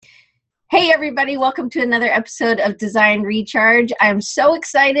Hey everybody, welcome to another episode of Design Recharge. I'm so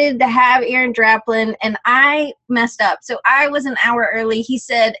excited to have Aaron Draplin, and I messed up. So I was an hour early. He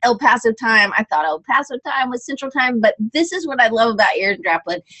said El Paso time. I thought El Paso time was Central time, but this is what I love about Aaron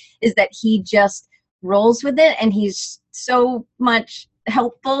Draplin is that he just rolls with it, and he's so much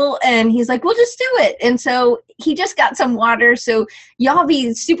helpful, and he's like, we'll just do it. And so he just got some water, so y'all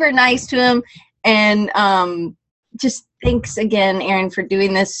be super nice to him, and just thanks again, Aaron, for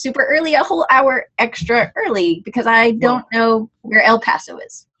doing this super early, a whole hour extra early, because I don't know where El Paso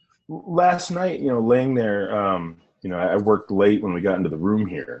is. Last night, laying there, I worked late when we got into the room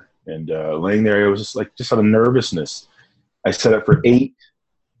here, and laying there, it was just out of nervousness. I set up for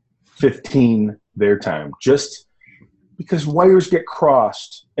 8:15 their time, just because wires get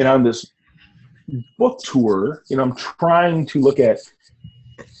crossed. And on this book tour, I'm trying to look at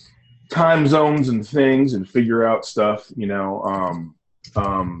time zones and things and figure out stuff,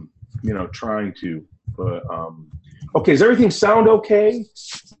 trying to, but, okay. Does everything sound okay?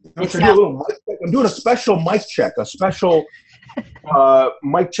 I'm doing a special mic check,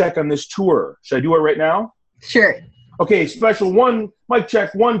 mic check on this tour. Should I do it right now? Sure. Okay. Special one, mic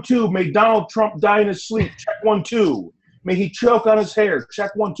check, 1, 2. May Donald Trump die in his sleep. Check 1, 2. May he choke on his hair.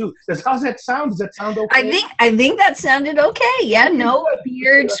 Check 1, 2. How's that sound? Does that sound okay? I think that sounded okay. Yeah, no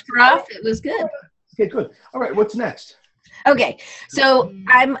beard, scruff. It was good. Okay, good. All right, what's next? Okay, so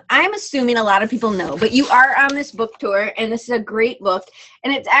I'm assuming a lot of people know, but you are on this book tour, and this is a great book,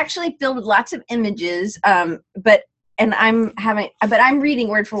 and it's actually filled with lots of images. But I'm reading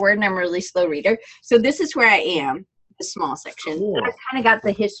word for word, and I'm a really slow reader. So this is where I am, the small section. Cool. I've kind of got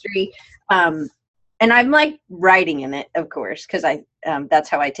the history. And I'm like writing in it, of course, because that's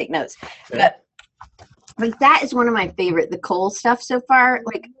how I take notes. Okay. But that is one of my favorite, the Cole stuff so far.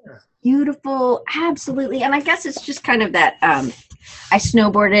 Like beautiful, absolutely. And I guess it's just kind of that. I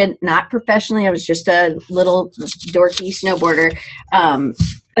snowboarded not professionally. I was just a little dorky snowboarder,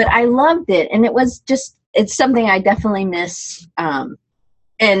 but I loved it, and it's something I definitely miss. But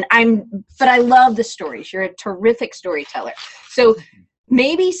I love the stories. You're a terrific storyteller. So.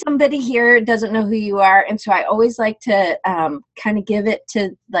 Maybe somebody here doesn't know who you are, and so I always like to kind of give it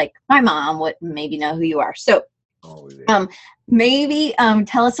to, like, my mom would maybe know who you are. So maybe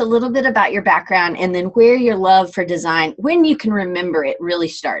tell us a little bit about your background, and then where your love for design, when you can remember it, really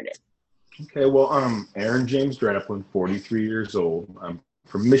started. Okay, well, Aaron James Draplin, 43 years old. I'm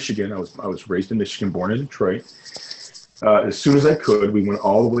from Michigan. I was raised in Michigan, born in Detroit. As soon as I could, we went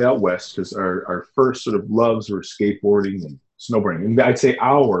all the way out west because our first sort of loves were skateboarding and snowboarding. And I'd say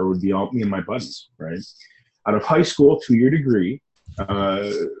our would be all me and my buddies, right? Out of high school, 2-year degree,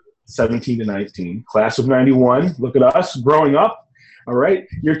 17 to 19, class of 91. Look at us growing up. All right.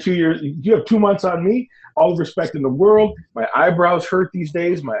 You're 2 years, you have 2 months on me. All the respect in the world. My eyebrows hurt these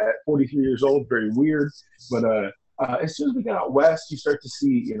days. At 43 years old, very weird. But as soon as we got out west, you start to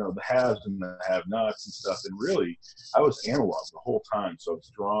see, the haves and the have-nots and stuff. And really, I was analog the whole time. So I was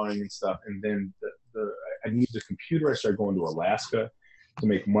drawing and stuff. And then I needed a computer. I started going to Alaska to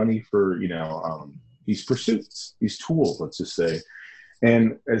make money for, these pursuits, these tools, let's just say.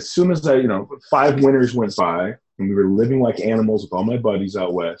 And as soon as 5 winters went by and we were living like animals with all my buddies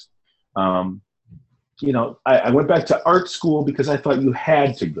out west, I went back to art school because I thought you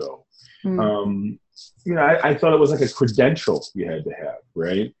had to go. I thought it was like a credential you had to have,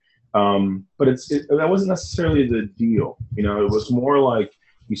 right? But that wasn't necessarily the deal. It was more like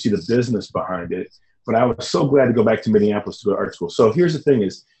you see the business behind it. But I was so glad to go back to Minneapolis to go to art school. So here's the thing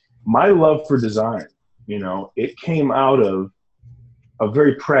is my love for design, it came out of a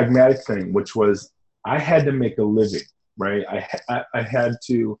very pragmatic thing, which was I had to make a living, right? I had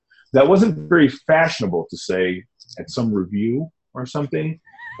to, that wasn't very fashionable to say at some review or something.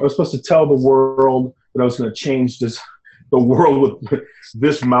 I was supposed to tell the world that I was going to change the world with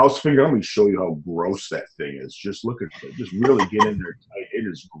this mouse finger. Let me show you how gross that thing is. Just look at it. Just really get in there tight. It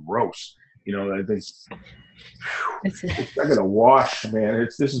is gross. I think it's not gonna wash, man.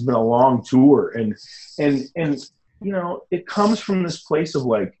 This has been a long tour, and it comes from this place of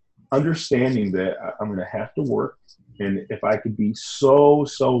like understanding that I'm gonna have to work, and if I could be so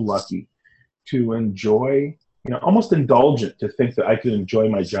lucky to enjoy, almost indulgent to think that I could enjoy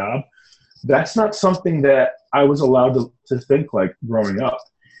my job, that's not something that I was allowed to think like growing up.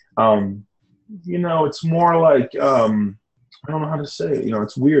 It's more like I don't know how to say it.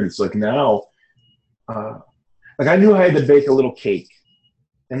 It's weird. It's like now, like I knew I had to bake a little cake.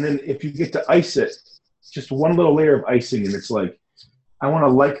 And then if you get to ice it, just one little layer of icing, and it's like, I want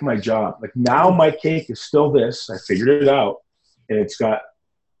to like my job. Like now my cake is still this. I figured it out. And it's got,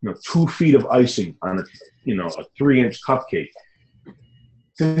 2 feet of icing on it, a 3-inch cupcake.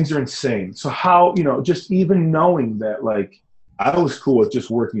 things are insane. So how, just even knowing that, like, I was cool with just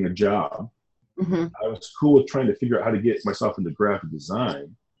working a job. Mm-hmm. I was cool with trying to figure out how to get myself into graphic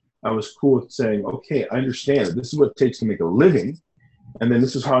design. I was cool with saying, okay, I understand that this is what it takes to make a living. And then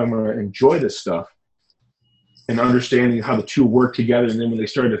this is how I'm going to enjoy this stuff, and understanding how the two work together. And then when they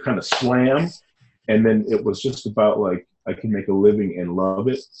started to kind of slam, and then it was just about like, I can make a living and love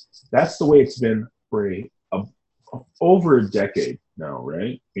it. That's the way it's been for over a decade now,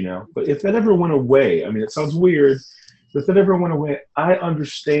 right? But if that ever went away, I mean, it sounds weird, but if that ever went away, I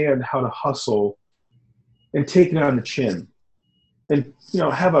understand how to hustle and take it on the chin, and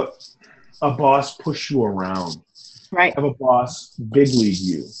have a boss push you around, Right. Have a boss big league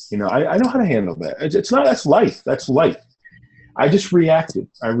you. I know how to handle that. It's not, that's life. That's life. I just reacted.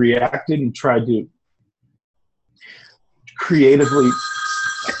 I reacted and tried to creatively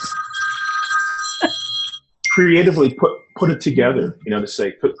put it together, to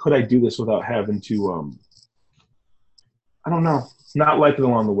say, could I do this without having to, I don't know, not like it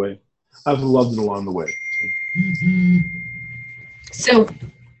along the way. I've loved it along the way. So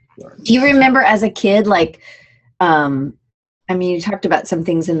do you remember as a kid, like, I mean, you talked about some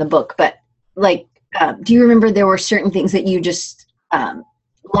things in the book, but like, do you remember there were certain things that you just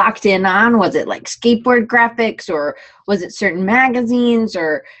locked in on? Was it like skateboard graphics, or was it certain magazines,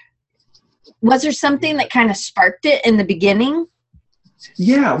 or was there something that kind of sparked it in the beginning?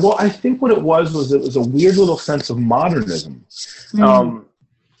 Yeah, well, I think what it was it was a weird little sense of modernism. Mm.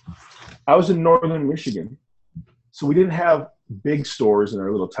 I was in northern Michigan, so we didn't have big stores in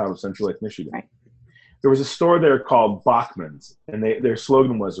our little town of Central Lake, Michigan. Right. There was a store there called Bachman's, and their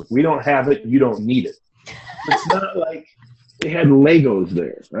slogan was, if we don't have it, you don't need it. It's not like they had Legos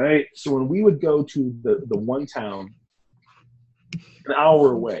there, right? So when we would go to the one town an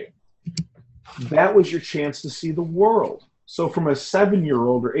hour away, that was your chance to see the world. So from a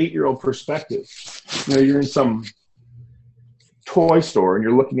 7-year-old or 8-year-old perspective, you're in some toy store and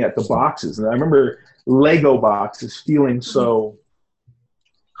you're looking at the boxes. And I remember Lego boxes feeling so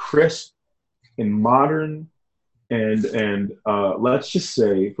crisp and modern, and let's just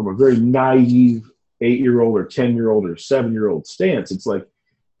say, from a very naive 8-year-old or 10-year-old or 7-year-old stance, it's like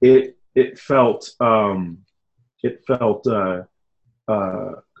it felt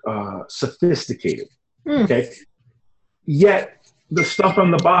sophisticated. Okay, yet the stuff on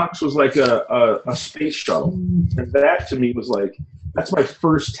the box was like a space shuttle, and that to me was like, that's my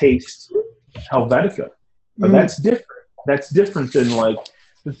first taste of Helvetica. And that's different. That's different than like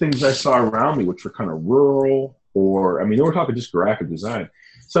the things I saw around me, which were kind of rural, or, I mean, we're talking just graphic design.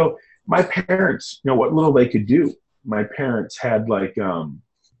 So my parents, what little they could do, my parents had like a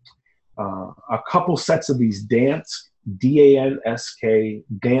couple sets of these DANSK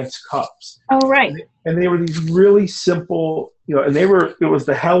dance cups. Oh, right. And they were these really simple, and it was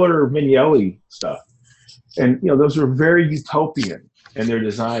the Heller Mignelli stuff. And, those were very utopian in their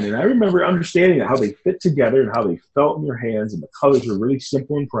design. And I remember understanding how they fit together and how they felt in your hands, and the colors were really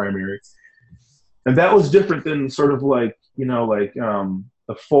simple and primary. And that was different than sort of like,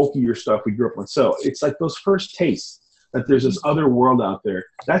 the folkier stuff we grew up with. So it's like those first tastes that there's this other world out there.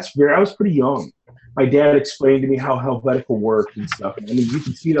 I was pretty young. My dad explained to me how Helvetica worked and stuff. And I mean, you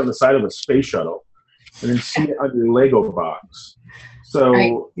can see it on the side of a space shuttle and then see it on your Lego box. So, I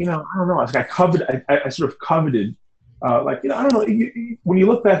don't know. I sort of coveted, I don't know. When you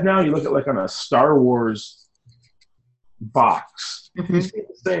look back now, you look at like on a Star Wars box, you see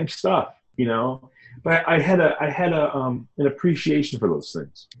the same stuff, But I had an appreciation for those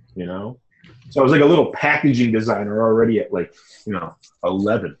things, So I was like a little packaging designer already at like,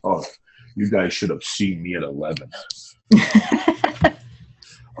 11. Oh, you guys should have seen me at 11.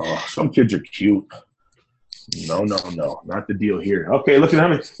 Oh, some kids are cute. No, not the deal here. Okay, look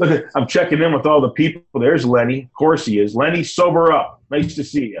at him. I'm checking in with all the people. There's Lenny. Of course he is. Lenny, sober up. Nice to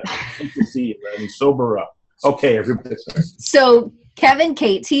see you. Nice to see you, Lenny. Sober up. Okay, everybody. So Kevin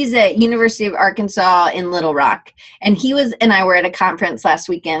Cates, he's at University of Arkansas in Little Rock, and he and I were at a conference last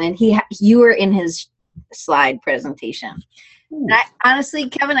weekend, and you were in his slide presentation. And honestly,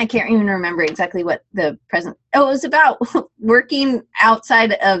 Kevin, I can't even remember exactly what it was about working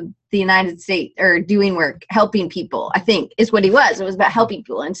outside of the United States, or doing work, helping people, I think is what he was. It was about helping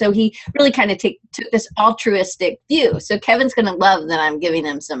people. And so he really kind of took this altruistic view. So Kevin's going to love that I'm giving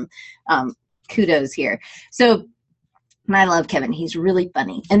him some kudos here. So, and I love Kevin. He's really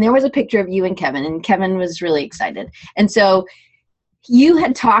funny. And there was a picture of you and Kevin was really excited. And so you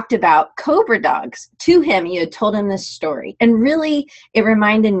had talked about Cobra dogs to him. You had told him this story. And really, it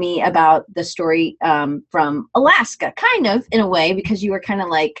reminded me about the story from Alaska, kind of, in a way, because you were kind of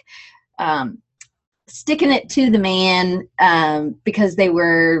like sticking it to the man because they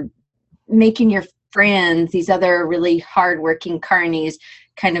were making your friends, these other really hardworking carnies,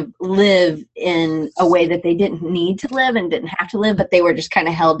 kind of live in a way that they didn't need to live and didn't have to live, but they were just kind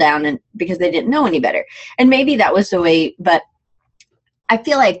of held down and because they didn't know any better. And maybe that was the way, but I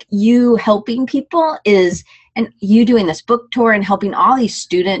feel like you helping people is, and you doing this book tour and helping all these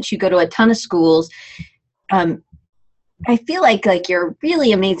students, you go to a ton of schools. I feel like you're a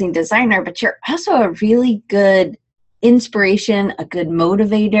really amazing designer, but you're also a really good inspiration, a good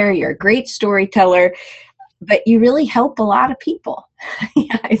motivator. You're a great storyteller, but you really help a lot of people.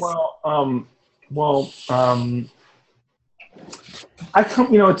 Yes. I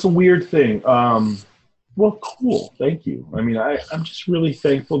come, it's a weird thing. Well, cool. Thank you. I mean, I'm just really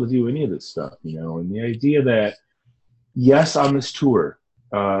thankful to do any of this stuff, and the idea that, yes, on this tour,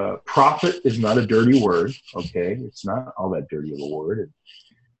 profit is not a dirty word. Okay. It's not all that dirty of a word. And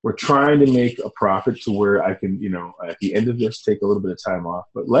we're trying to make a profit to where I can, at the end of this, take a little bit of time off.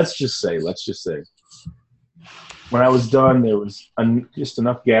 But let's just say, when I was done, there was just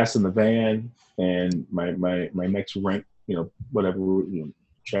enough gas in the van, and my next rent, whatever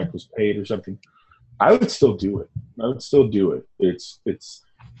check was paid or something. I would still do it.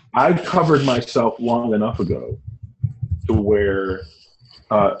 I covered myself long enough ago to where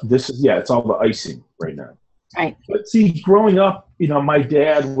it's all the icing right now. Right. But see, growing up, my mom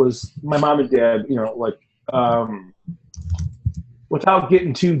and dad, without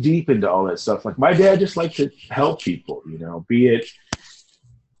getting too deep into all that stuff, like my dad just liked to help people, be it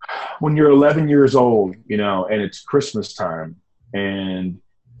when you're 11 years old, and it's Christmas time and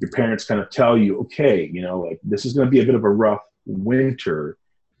your parents kind of tell you, okay, this is going to be a bit of a rough winter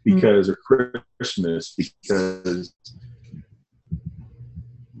because of Christmas, because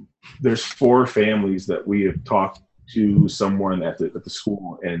there's 4 families that we have talked to someone at the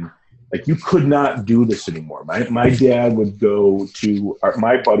school, and you could not do this anymore. My dad would go to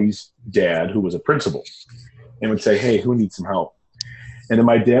my buddy's dad, who was a principal, and would say, hey, who needs some help? And then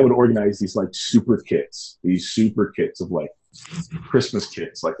my dad would organize these super kits of Christmas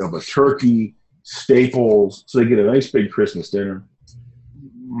kits, of a turkey, staples, so they get a nice big Christmas dinner.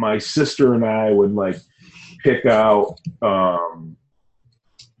 My sister and I would pick out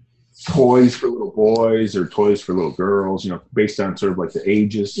toys for little boys or toys for little girls, based on sort of the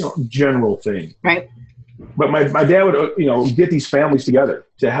ages, general thing. Right. But my dad would, get these families together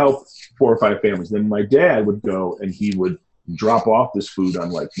to help 4 or 5 families. Then my dad would go and he would drop off this food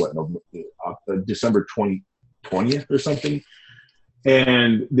on December 20th or something.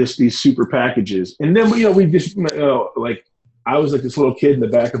 And these super packages. And then, we just, I was this little kid in the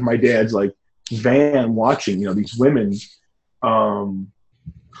back of my dad's van watching, these women,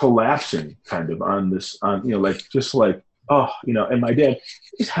 collapsing kind of on this, and my dad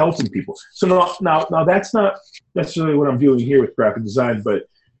is helping people. So now that's not necessarily what I'm doing here with graphic design, but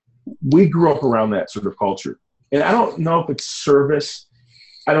we grew up around that sort of culture. And I don't know if it's service.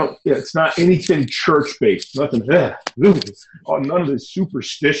 It's not anything church-based, nothing, none of this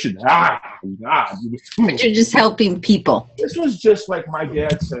superstition. God. But you're just helping people. This was just my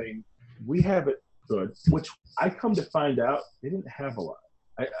dad saying, we have it good, which I come to find out they didn't have a lot.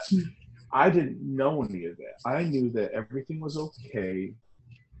 I didn't know any of that. I knew that everything was okay,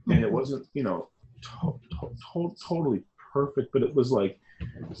 and it wasn't, totally perfect, but it was we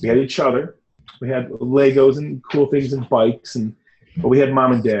had each other. We had Legos and cool things and bikes, but we had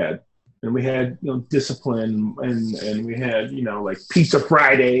mom and dad, and we had, discipline, and we had, Pizza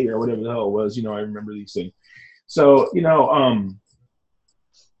Friday or whatever the hell it was. I remember these things. So,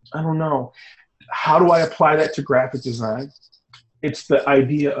 I don't know. How do I apply that to graphic design? It's the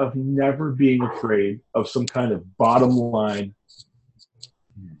idea of never being afraid of some kind of bottom line.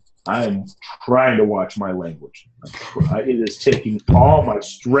 I am trying to watch my language. It is taking all my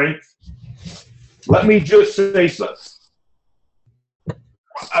strength. Let me just say something.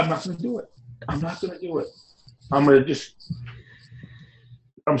 I'm not going to do it.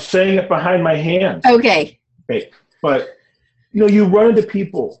 I'm saying it behind my hand. Okay. But, you run into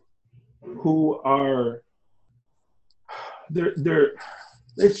people who are,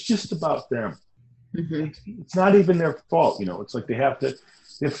 it's just about them. Mm-hmm. It's not even their fault. It's they have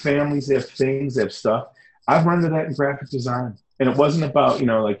families, they have things, they have stuff. I've run into that in graphic design, and it wasn't about,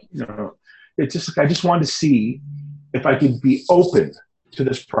 it's just I just wanted to see if I could be open to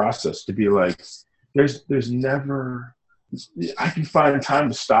this process, to be there's never, I can find time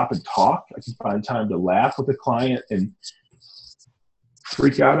to stop and talk. I can find time to laugh with a client and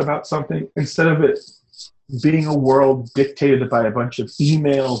freak out about something, instead of it being a world dictated by a bunch of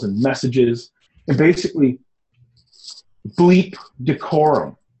emails and messages and basically bleep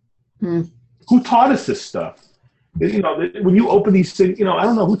decorum. Who taught us this stuff? You know, when you open these things, you know, I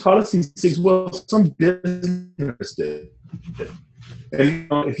don't know who taught us these things. Well, some business did. And you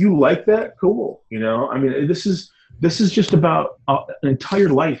know, if you like that, cool. You know, I mean, this is just about an entire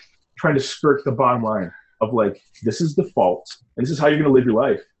life trying to skirt the bottom line of like, this is default, and this is how you're going to live your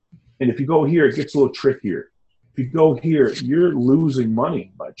life. And if you go here, it gets a little trickier. If you go here, you're losing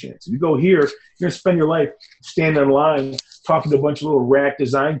money by chance. If you go here, you're going to spend your life standing in line talking to a bunch of little rack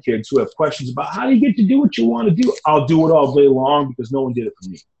design kids who have questions about how do you get to do what you want to do. I'll do it all day long because no one did it for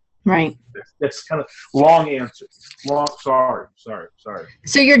me. Right. That's kind of long answer. Sorry.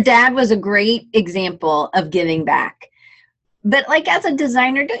 So your dad was a great example of giving back. But like as a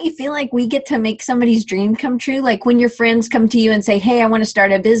designer, don't you feel like we get to make somebody's dream come true? Like when your friends come to you and say, hey, I want to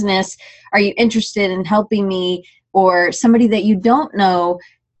start a business. Are you interested in helping me? Or somebody that you don't know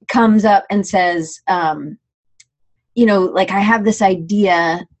comes up and says, you know, like I have this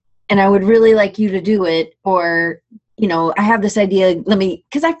idea and I would really like you to do it. Or, you know, I have this idea,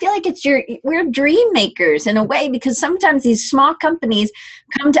 because I feel like we're dream makers in a way, because sometimes these small companies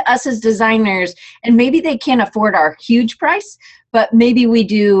come to us as designers and maybe they can't afford our huge price, but maybe we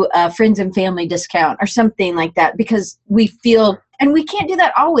do a friends and family discount or something like that because we feel, and we can't do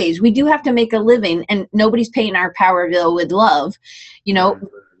that always. We do have to make a living and nobody's paying our power bill with love, you know,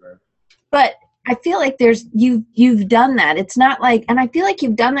 but I feel like you've done that. It's not like, and I feel like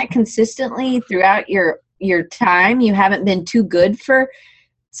you've done that consistently throughout your time. You haven't been too good for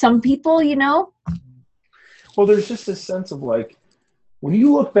some people, you know? Well, there's just a sense of like, when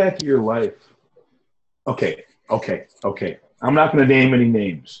you look back at your life, okay. I'm not going to name any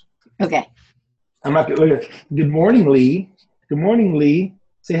names. Okay. I'm not going to, good morning, Lee. Good morning, Lee.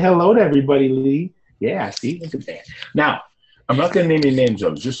 Say hello to everybody, Lee. Yeah, see, look at that. Now, I'm not going to name any names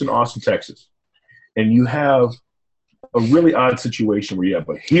of it. It's just in Austin, Texas. And you have a really odd situation where you have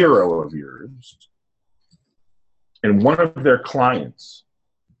a hero of yours and one of their clients.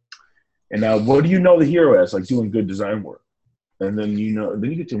 And now what do you know the hero as? Like doing good design work. And then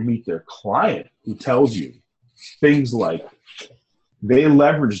then you get to meet their client who tells you things like, they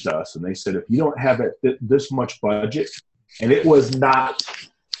leveraged us and they said, if you don't have this much budget, and it was not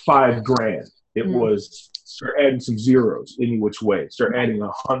 $5,000, it was start adding some zeros any which way, start adding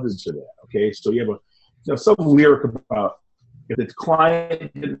 100 to that. Okay, so you have some lyric about if the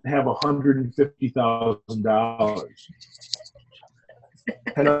client didn't have $150,000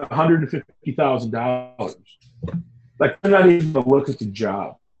 and $150,000, like they're not even going to look at the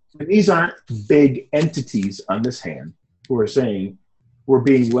job. And these aren't big entities on this hand who are saying we're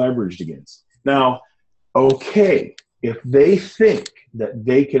being leveraged against. Now, okay, if they think that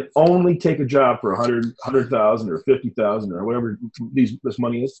they can only take a job for $100,000 or $50,000 or whatever this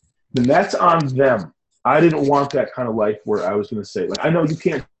money is, then that's on them. I didn't want that kind of life where I was going to say, like, I know you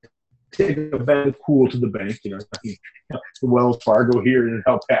can't take a bag of Cool to the bank, the Wells Fargo here in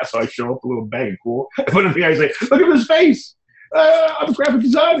El Paso. I show up a little bag of Cool, but the guy say, look at his face. I'm a graphic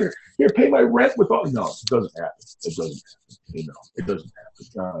designer. Here, pay my rent with all. No, it doesn't happen. It doesn't happen. It doesn't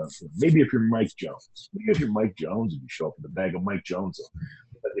happen. Maybe if you're Mike Jones. Maybe if you're Mike Jones and you show up with a bag of Mike Jones,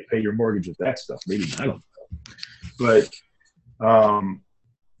 they pay your mortgage with that stuff. Maybe, I don't know. But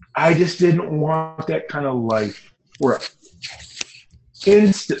I just didn't want that kind of life where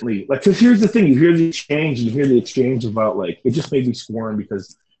instantly, like, because here's the thing, you hear the exchange about, like, it just made me squirm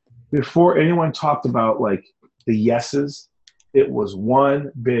because before anyone talked about, like, the yeses, it was one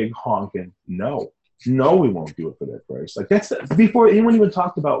big honking no, we won't do it for that price. Like, that's before anyone even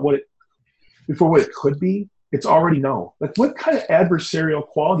talked about what it could be, it's already no. Like, what kind of adversarial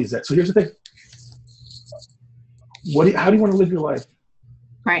quality is that? So here's the thing. How do you want to live your life?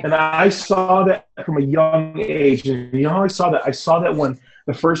 Right. And I saw that from a young age. And you know how I saw that? I saw that when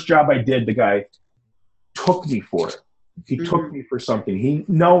the first job I did, the guy took me for it. He took me for something. He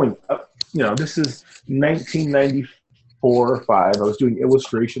knowing, this is 1994 or 5. I was doing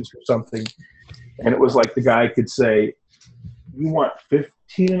illustrations for something. And it was like the guy could say, you want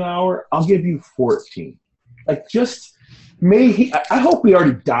 15 an hour? I'll give you 14. Like, just I hope he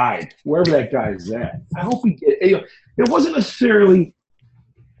already died, wherever that guy is at. I hope he did. It wasn't necessarily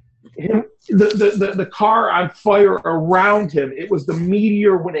him, the car on fire around him. It was the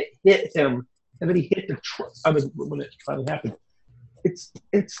meteor when it hit him, and then he hit the truck when it finally happened. It's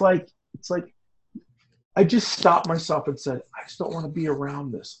like I just stopped myself and said, I just don't want to be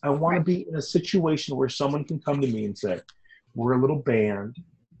around this. I want to be in a situation where someone can come to me and say, we're a little band.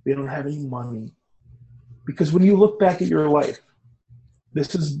 They don't have any money. Because when you look back at your life,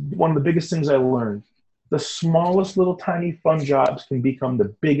 this is one of the biggest things I learned. The smallest little tiny fun jobs can become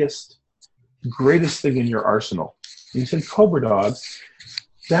the biggest, greatest thing in your arsenal. And you said Cobra Dogs.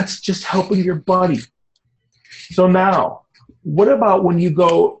 That's just helping your buddy. So now, what about when you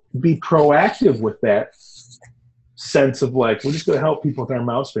go be proactive with that sense of like, we're just going to help people with our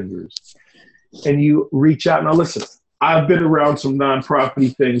mouse fingers, and you reach out. Now listen, I've been around some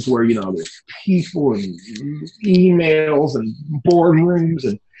nonprofit things where, you know, there's people and emails and boardrooms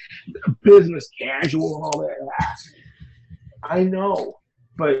and business casual and all that. I know,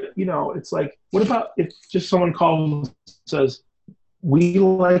 but you know, it's like, what about if just someone calls and says, we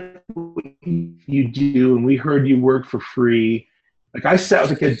like what you do and we heard you work for free. Like I sat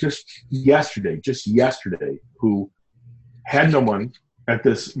with a kid just yesterday, who had no money at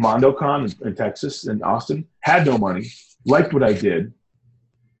this MondoCon in Texas, in Austin, had no money, liked what I did.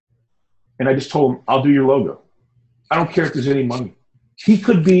 And I just told him, I'll do your logo. I don't care if there's any money. He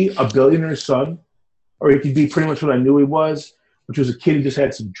could be a billionaire's son, or he could be pretty much what I knew he was, which was a kid who just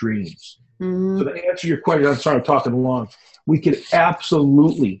had some dreams. Mm-hmm. So to answer your question, I'm sorry I'm talking long, we could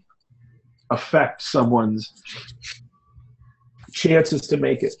absolutely affect someone's chances to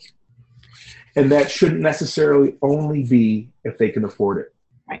make it. And that shouldn't necessarily only be if they can afford it.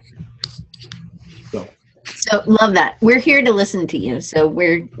 Right. So love that. We're here to listen to you. So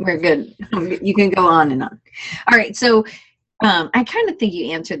we're good. You can go on and on. All right. So I kind of think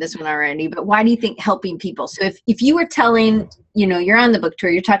you answered this one already, but why do you think helping people? So if you were telling, you know, you're on the book tour,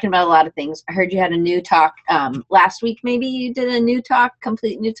 you're talking about a lot of things. I heard you had a new talk last week. Maybe you did a new talk,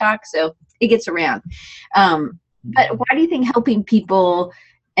 complete new talk. So it gets around. But why do you think helping people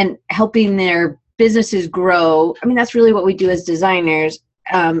and helping their businesses grow, I mean, that's really what we do as designers,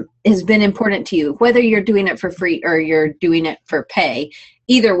 has been important to you, whether you're doing it for free or you're doing it for pay.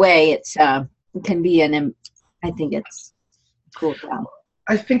 Either way, it can be I think it's cool.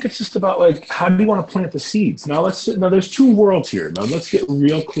 I think it's just about like, how do you want to plant the seeds? Now there's two worlds here. Now let's get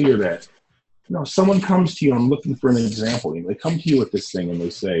real clear that, you know, someone comes to you, I'm looking for an example. They come to you with this thing and they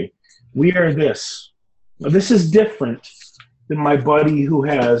say, we are this. Now this is different than my buddy who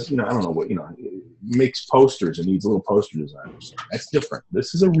has, you know, I don't know what, you know, makes posters and needs little poster designers. That's different.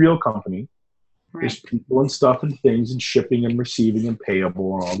 This is a real company. Right. There's people and stuff and things and shipping and receiving and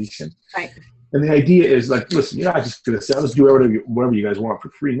payable and all these things. Right. And the idea is like, listen, you're not just going to say, let's do whatever you guys want for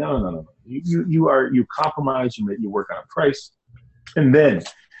free. No. You compromise, you work on a price. And then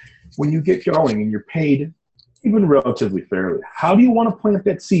when you get going and you're paid even relatively fairly, how do you want to plant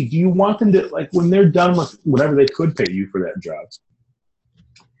that seed? Do you want them to, like, when they're done with whatever they could pay you for that job,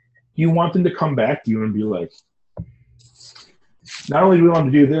 do you want them to come back to you and be like, not only do we want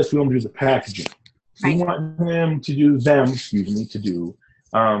to do this, we want to do the packaging. Right. We want them to do, you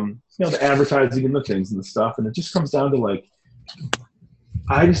know, the advertising and the things and the stuff. And it just comes down to like,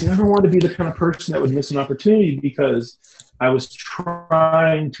 I just never wanted to be the kind of person that would miss an opportunity because I was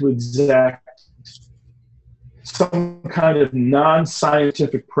trying to exact some kind of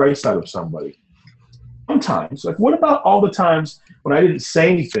non-scientific price out of somebody. Sometimes, like, what about all the times when I didn't say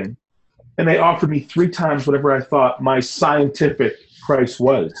anything and they offered me 3 times whatever I thought my scientific price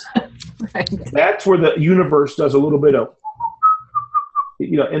was? Right. That's where the universe does a little bit of,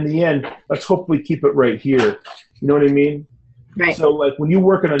 you know, in the end, let's hopefully keep it right here. You know what I mean? Right. So, like, when you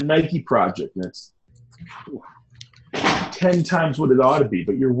work on a Nike project and it's 10 times what it ought to be,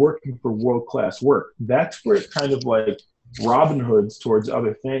 but you're working for world-class work, that's where it kind of like Robin Hoods towards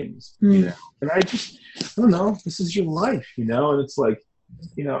other things. You know? And I don't know, this is your life, you know? And it's like,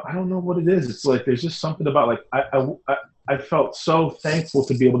 you know, I don't know what it is. It's like, there's just something about like, I felt so thankful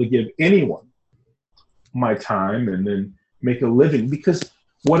to be able to give anyone my time and then make a living, because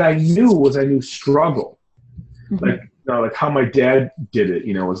what I knew struggle. Mm-hmm. Like, you know, like how my dad did it,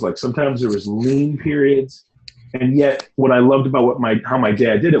 you know, was like, sometimes there was lean periods. And yet what I loved about how my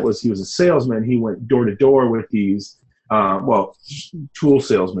dad did it was he was a salesman. He went door to door with these, tool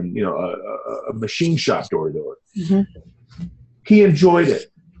salesman, you know, a machine shop door to door. Mm-hmm. He enjoyed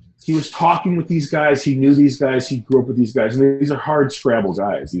it. He was talking with these guys. He knew these guys. He grew up with these guys. And these are hard scrabble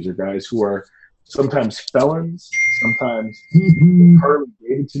guys. These are guys who are sometimes felons, sometimes Harley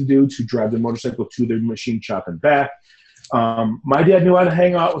Davidson dudes who drive their motorcycle to their machine shop and back. My dad knew how to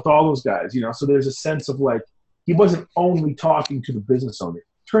hang out with all those guys, you know, so there's a sense of like, he wasn't only talking to the business owner.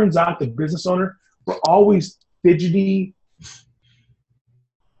 Turns out the business owner were always fidgety.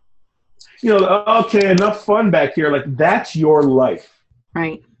 You know, okay, enough fun back here. Like, that's your life.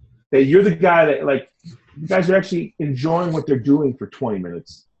 Right. That you're the guy that, like, you guys are actually enjoying what they're doing for 20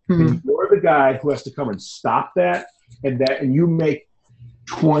 minutes. Mm-hmm. And you're the guy who has to come and stop that, and you make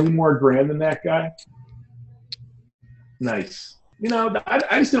 20 more grand than that guy. Nice. You know,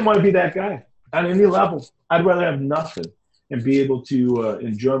 I just didn't want to be that guy on any level. I'd rather have nothing and be able to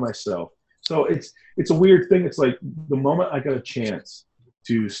enjoy myself. So it's a weird thing. It's like the moment I got a chance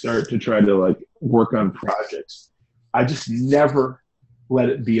to start to try to like work on projects, I just never let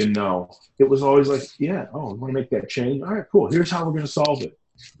it be a no. It was always like, yeah, oh, we want to make that change. All right, cool. Here's how we're going to solve it.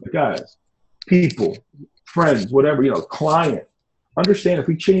 But guys, people, friends, whatever, client, understand if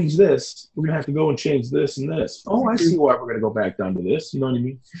we change this, we're going to have to go and change this and this. Oh, I see why we're going to go back down to this. You know what I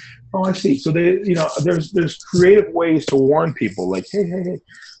mean? Oh, I see. So there's creative ways to warn people like, hey,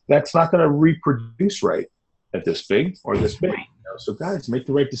 that's not going to reproduce right at this big or this big. So guys, make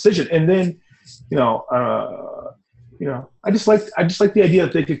the right decision. And then, I just like the idea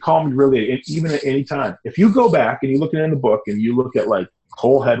that they could call me really even at any time. If you go back and you look in the book and you look at like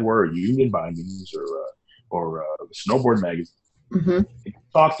Cole Headwear or Union Bindings or the Snowboard Magazine, you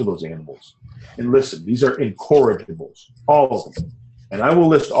talk to those animals and listen. These are incorrigibles, all of them, and I will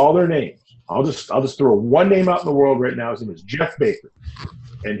list all their names. I'll just throw one name out in the world right now. His name is Jeff Baker,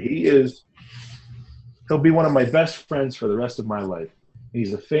 and he'll be one of my best friends for the rest of my life.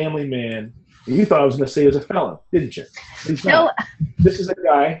 He's a family man. And you thought I was going to say he was a felon, didn't you? He's not. No. This is a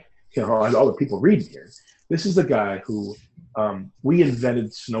guy, all the people reading here, this is the guy who we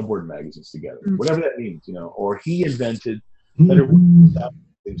invented snowboard magazines together, whatever that means, or he invented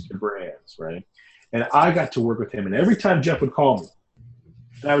things to brands, right? And I got to work with him. And every time Jeff would call me,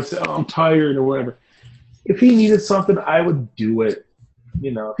 and I would say, oh, I'm tired or whatever. If he needed something, I would do it.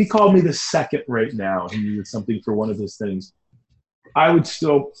 If he called me the second right now, he needed something for one of his things, I would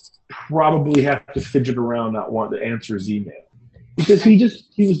still probably have to fidget around not wanting to answer his email because he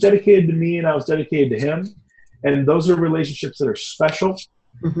was dedicated to me and I was dedicated to him. And those are relationships that are special.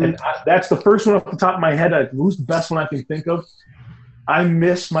 And that's the first one off the top of my head. Who's the best one I can think of? I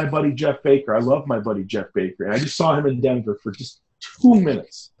miss my buddy Jeff Baker. I love my buddy Jeff Baker. And I just saw him in Denver for just 2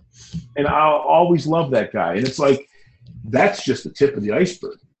 minutes. And I'll always love that guy. And it's like, that's just the tip of the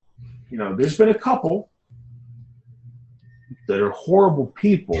iceberg. There's been a couple that are horrible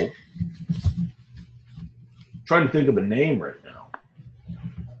people. I'm trying to think of a name right now.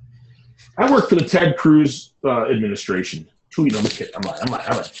 I work for the Ted Cruz administration. I'm kidding. I'm lying. I'm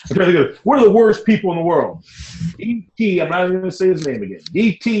trying to think of what are the worst people in the world. E.T. I'm not even going to say his name again.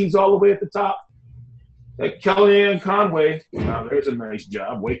 E.T.'s all the way at the top. Like Kellyanne Conway. There's a nice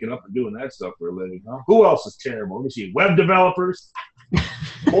job waking up and doing that stuff for a living. Huh? Who else is terrible? Let me see. Web developers.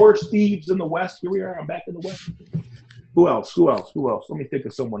 Horse thieves in the West. Here we are. I'm back in the West. Who else? Let me think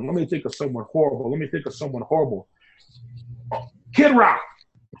of someone horrible. Kid Rock.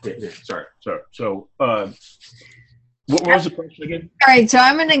 Okay, sorry. So, what was the question again? All right, so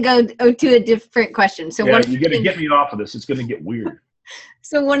I'm going to go to a different question. So, you're going to get me off of this. It's going to get weird.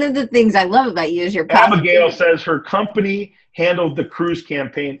 So, one of the things I love about you is your Abigail says her company handled the cruise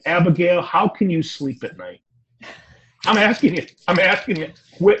campaign. Abigail, how can you sleep at night? I'm asking you.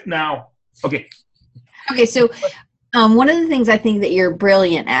 Quit now. Okay. So one of the things I think that you're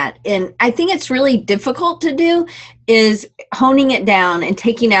brilliant at, and I think it's really difficult to do, is honing it down and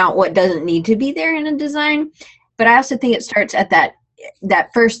taking out what doesn't need to be there in a design. But I also think it starts at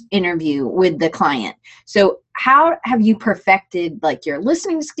that first interview with the client. So how have you perfected like your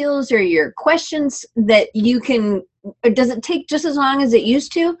listening skills or your questions that you can, or does it take just as long as it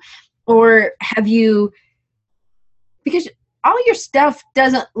used to? Or have you, because all your stuff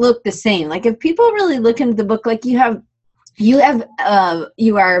doesn't look the same. Like if people really look into the book, like you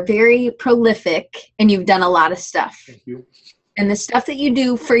are very prolific and you've done a lot of stuff. Thank you. And the stuff that you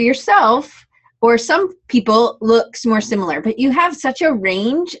do for yourself or some people looks more similar, but you have such a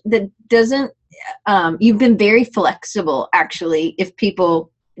range that doesn't, you've been very flexible actually if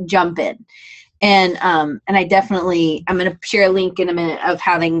people jump in. And I definitely, I'm going to share a link in a minute of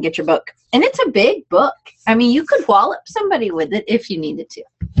how they can get your book. And it's a big book. I mean, you could wallop somebody with it if you needed to.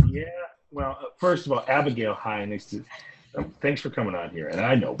 Yeah. Well, first of all, Abigail, hi. Thanks for coming on here. And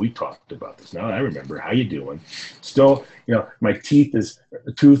I know we talked about this. Now I remember. How you doing? Still, my tooth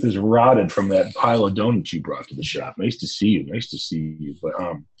is rotted from that pile of donuts you brought to the shop. Nice to see you. But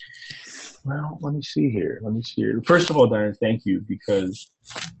well, let me see here. First of all, Diane, thank you because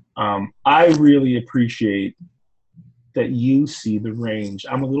I really appreciate that you see the range.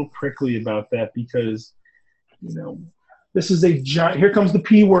 I'm a little prickly about that because, this is a giant, here comes the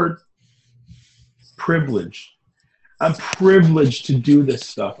P word, privilege. I'm privileged to do this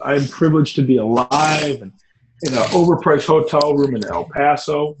stuff. I'm privileged to be alive and in an overpriced hotel room in El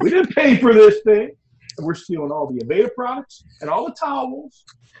Paso. We didn't pay for this thing. And we're stealing all the Aveda products and all the towels.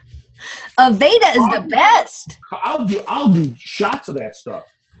 Aveda is the best. I'll do shots of that stuff.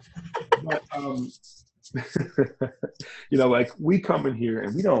 But, like we come in here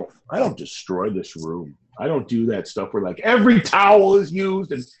and I don't destroy this room. I don't do that stuff where like every towel is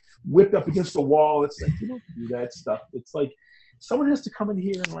used and whipped up against the wall. It's like, you don't do that stuff. It's like someone has to come in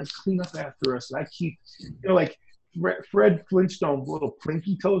here and like clean up after us. And I keep, like Fred Flintstone's little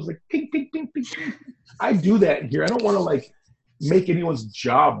plinky toes, like pink, pink, pink, pink, pink. I do that in here. I don't want to like make anyone's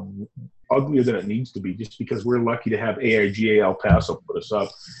job uglier than it needs to be just because we're lucky to have AIGA El Paso put us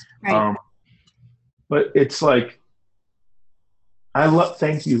up. Right. But it's like,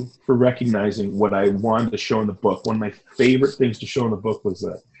 thank you for recognizing what I wanted to show in the book. One of my favorite things to show in the book was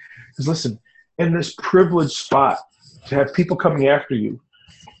that. Because listen, in this privileged spot, to have people coming after you,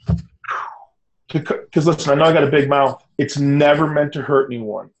 because listen, I know I got a big mouth. It's never meant to hurt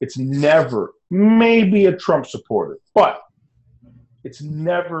anyone. It's never, maybe a Trump supporter, but it's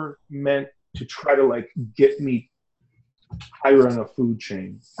never meant to try to like get me higher on a food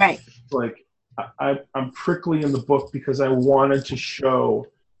chain. Right. Like I'm prickly in the book because I wanted to show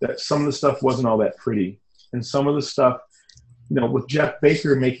that some of the stuff wasn't all that pretty, and some of the stuff, with Jeff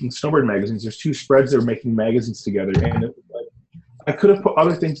Baker making snowboard magazines, there's 2 spreads that were making magazines together, and it was like, I could have put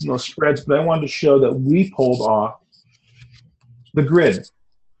other things in those spreads, but I wanted to show that we pulled off the grid.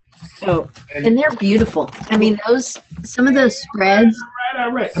 Oh, and they're beautiful. I mean, some of those spreads.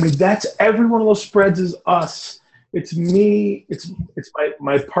 All right. I mean, that's every one of those spreads is us. It's me. It's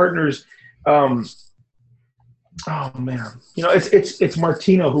my partners. Oh man, it's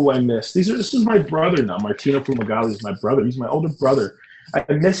Martino who I miss. This is my brother now. Martino Fumagalli is my brother. He's my older brother. I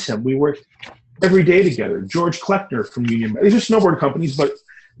miss him. We work every day together. George Kleckner from Union. These are snowboard companies, but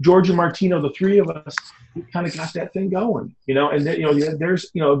George and Martino, the 3 of us, we kind of got that thing going, And then,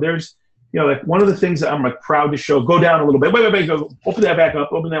 there's like one of the things that I'm like proud to show. Go down a little bit. Wait. Go open that back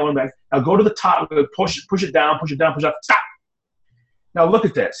up. Open that one back. Now go to the top. Push it down. Push it up. Stop. Now look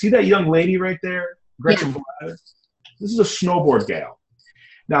at that. See that young lady right there, Gretchen Blatter? This is a snowboard gal.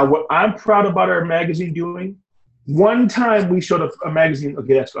 Now, what I'm proud about our magazine doing. One time we showed a magazine.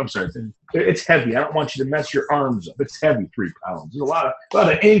 Okay, I'm sorry. It's heavy. I don't want you to mess your arms up. It's heavy, 3 pounds. There's a lot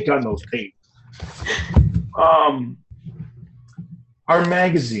of ink on those pages. Our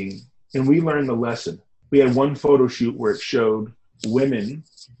magazine, and we learned the lesson. We had one photo shoot where it showed women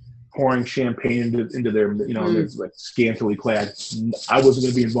pouring champagne into their, they're like scantily clad. I wasn't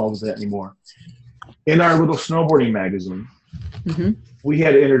going to be involved with that anymore. In our little snowboarding magazine, we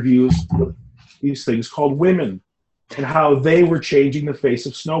had interviews with these things called Women and how they were changing the face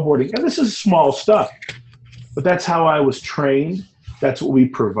of snowboarding. And this is small stuff, but that's how I was trained. That's what we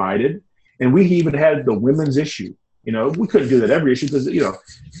provided. And we even had the women's issue. We couldn't do that every issue because, I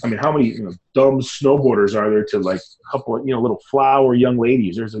mean, how many dumb snowboarders are there to like a couple of, little flower young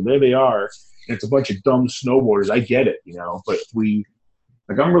ladies? There they are. And it's a bunch of dumb snowboarders. I get it, but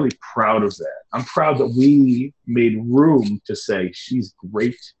I'm really proud of that. I'm proud that we made room to say she's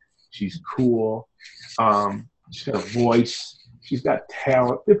great. She's cool. She's got a voice. She's got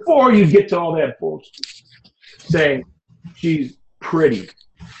talent. Before you get to all that bullshit, saying she's pretty.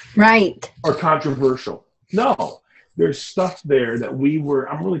 Right. Or controversial. No. There's stuff there that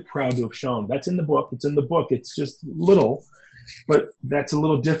I'm really proud to have shown. That's in the book. It's in the book. It's just little, but that's a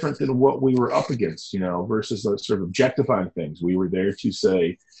little different than what we were up against, versus sort of objectifying things. We were there to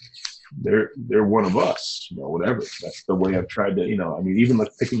say, they're one of us, whatever. That's the way I've tried to, even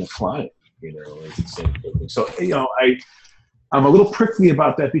like picking a client, it's the same thing. So, I'm a little prickly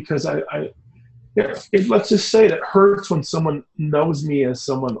about that because let's just say that hurts when someone knows me as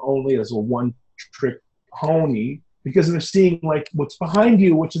someone only as a one-trick pony because they're seeing like what's behind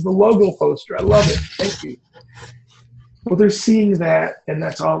you, which is the logo poster. I love it. Thank you. Well, they're seeing that, and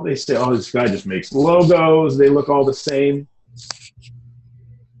that's all they say. Oh, this guy just makes logos. They look all the same.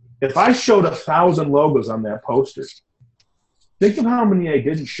 If I showed 1,000 logos on that poster, think of how many I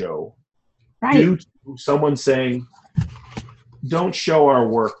didn't show. Right. Due to someone saying, don't show our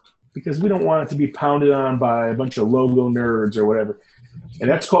work because we don't want it to be pounded on by a bunch of logo nerds or whatever. And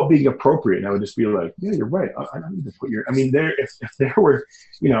that's called being appropriate. And I would just be like, yeah, you're right. I don't need to put if there were,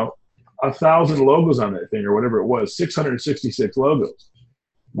 1,000 logos on that thing or whatever it was, 666 logos.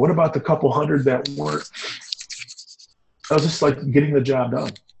 What about the couple hundred that weren't? I was just like getting the job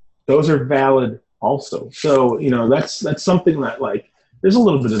done. Those are valid also. So, that's something that like, there's a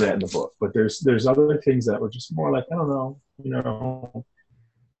little bit of that in the book, but there's other things that were just more like, I don't know,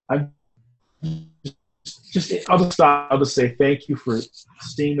 I'll just stop. I'll just say thank you for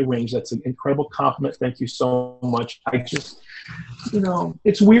seeing the range. That's an incredible compliment. Thank you so much. I just,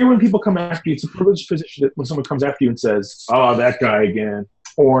 it's weird when people come after you. It's a privileged position when someone comes after you and says, oh, that guy again,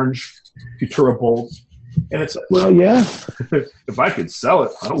 orange, Futura Bolt. And it's like, well, yeah, if I could sell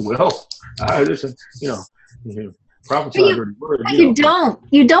it, I will. Profits are already word.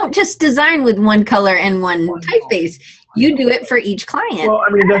 You don't just design with one color and one typeface. You do it for each client. Well, I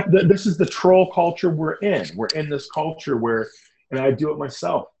mean, this is the troll culture we're in. We're in this culture where, and I do it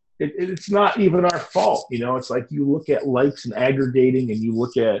myself. It's not even our fault. You know, it's like you look at likes and aggregating, and you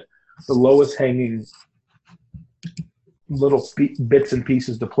look at the lowest hanging little bits and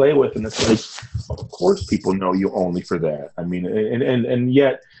pieces to play with, and it's like, of course people know you only for that. I mean, and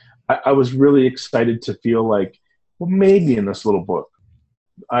yet I was really excited to feel like, well, maybe in this little book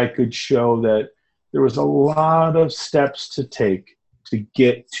I could show that there was a lot of steps to take to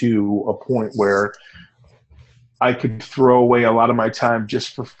get to a point where I could throw away a lot of my time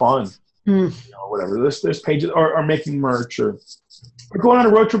just for fun, you know, whatever. There's pages, or making merch, or going on a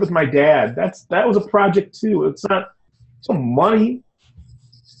road trip with my dad. That was a project too. It's not some money,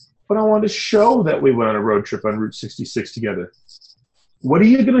 but I wanted to show that we went on a road trip on Route 66 together. What are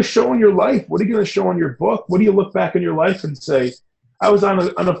you going to show in your life? What are you going to show in your book? What do you look back in your life and say, I was on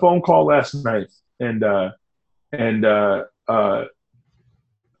a phone call last night, and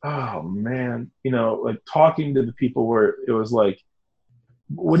oh man, you know, like talking to the people where it was like,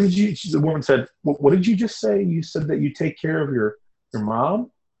 the woman said, what did you just say? You said that you take care of your mom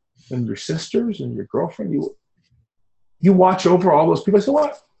and your sisters and your girlfriend. You watch over all those people. I said,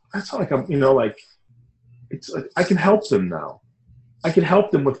 what? That's not like I'm, you know, like, it's like I can help them now. I can help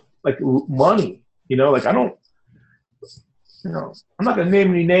them with like money, you know, like I don't, you know, I'm not going to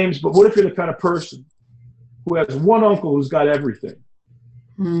name any names, but what if you're the kind of person who has one uncle who's got everything?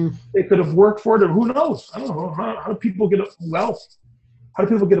 They could have worked for it, or who knows? I don't know. How do people get wealth? How do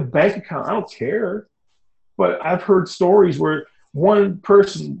people get a bank account? I don't care. But I've heard stories where one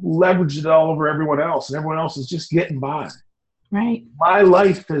person leveraged it all over everyone else, and everyone else is just getting by. Right. My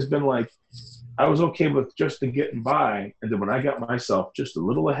life has been like, I was okay with just the getting by, and then when I got myself just a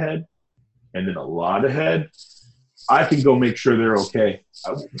little ahead, and then a lot ahead, I can go make sure they're okay.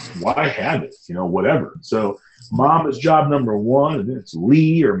 Why have it? You know, whatever. So mom is job number one, and then it's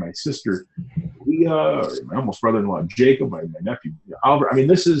Lee, or my sister Leah, or my almost brother-in-law Jacob, my nephew Albert. I mean,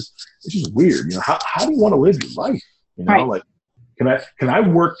 it's just weird. You know, how do you want to live your life? You know, right. Like, can I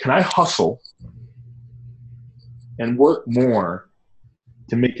work? Can I hustle and work more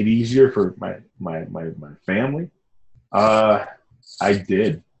to make it easier for my family? I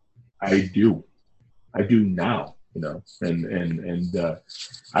did. I do now. You know, and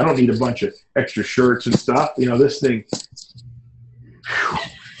I don't need a bunch of extra shirts and stuff. You know, this thing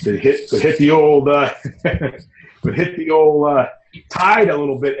could hit the old tide a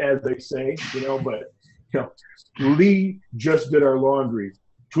little bit, as they say. You know, but you know, Lee just did our laundry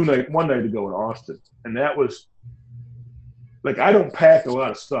one night ago in Austin, and that was like, I don't pack a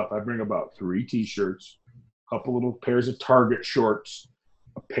lot of stuff. I bring about 3 T-shirts, a couple little pairs of Target shorts,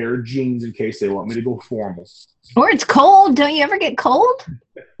 a pair of jeans in case they want me to go formal. Or it's cold. Don't you ever get cold?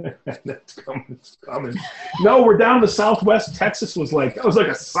 That's coming. It's coming. No, we're down to Southwest Texas. That was like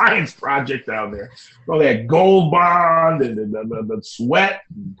a science project down there. Well, they had Gold Bond and the sweat,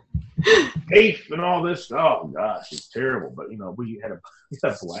 and tape, and all this. Oh gosh, it's terrible. But you know, we had a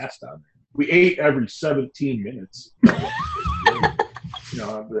blast down there. We ate every 17 minutes. You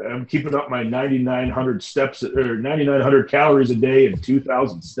know, I'm keeping up my 9,900 steps, or 9,900 calories a day and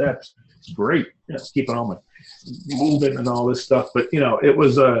 2,000 steps. It's great. You know, keeping all my movement and all this stuff. But, you know, it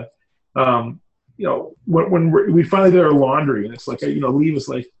was, you know, when we finally did our laundry, and it's like, you know, Lee was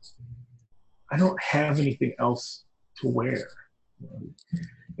like, I don't have anything else to wear.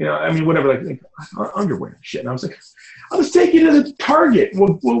 You know, I mean, whatever, like underwear and shit. And I was like, I'll just take you to the Target.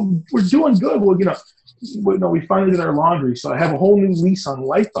 We're doing good. Well, you know, we finally did our laundry, so I have a whole new lease on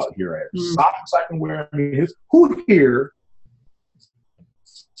life out here. I have socks I can wear. I mean, who here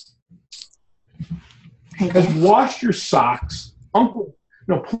has washed your socks,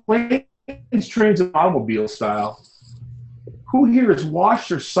 planes, trains, and automobile style? Who here has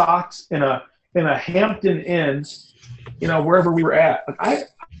washed your socks in a Hampton Inn, you know, wherever we were at? Like,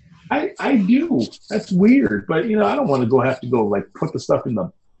 I do. That's weird, but you know, I don't want to have to go like put the stuff in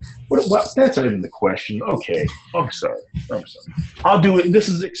the. What? That's not even the question. Okay, I'm sorry. I'll do it. This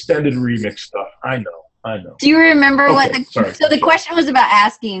is extended remix stuff. I know. Do you remember what the question was about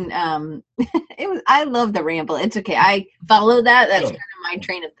asking? It was. I love the ramble. It's okay. I follow that. That's kind of my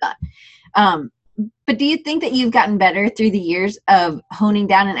train of thought. But do you think that you've gotten better through the years of honing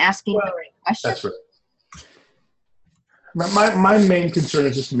down and asking the right questions? That's right. My main concern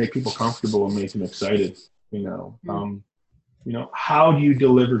is just to make people comfortable and make them excited. You know, you know, how do you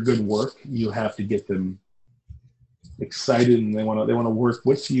deliver good work? You have to get them excited, and they want to work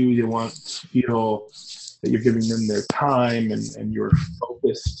with you. They want to feel that you're giving them their time and you're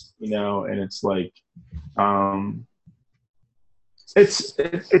focused. You know, and it's like, it's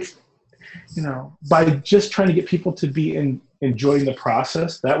you know, by just trying to get people to be enjoying the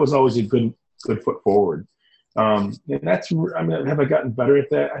process. That was always a good foot forward. And that's, I mean, have I gotten better at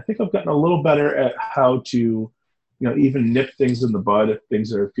that? I think I've gotten a little better at how to, even nip things in the bud if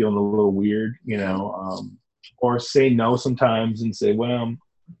things are feeling a little weird, or say no sometimes and say, well,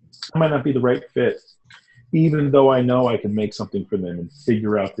 I might not be the right fit, even though I know I can make something for them and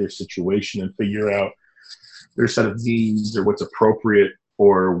figure out their situation and figure out their set of needs or what's appropriate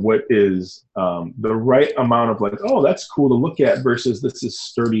or what is the right amount of like, oh, that's cool to look at versus this is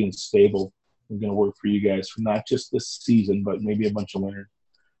sturdy and stable. I'm going to work for you guys for not just this season, but maybe a bunch of winters.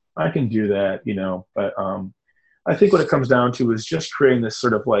 I can do that, but I think what it comes down to is just creating this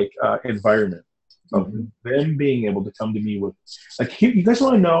sort of like environment of them being able to come to me with, like, you guys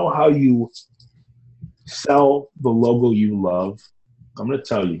want to know how you sell the logo you love? I'm going to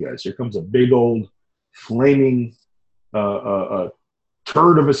tell you guys. Here comes a big old flaming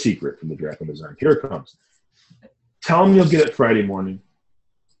turd of a secret from the Draplin Design. Here it comes. Tell them you'll get it Friday morning.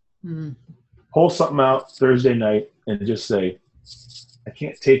 Pull something out Thursday night and just say, I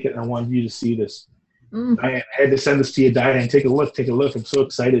can't take it. I want you to see this. I had to send this to you, Diane. Take a look. I'm so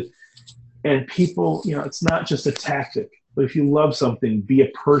excited. And people, it's not just a tactic, but if you love something, be a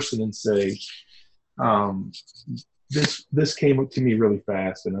person and say, this came to me really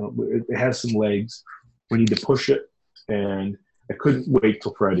fast and it has some legs. We need to push it. And I couldn't wait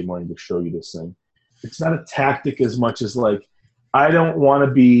till Friday morning to show you this thing. It's not a tactic as much as like, I don't want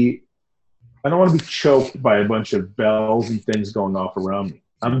to be choked by a bunch of bells and things going off around me.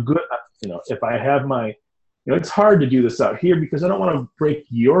 I'm good. If I have my, it's hard to do this out here because I don't want to break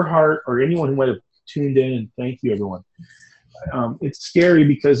your heart or anyone who might have tuned in, and thank you, everyone. It's scary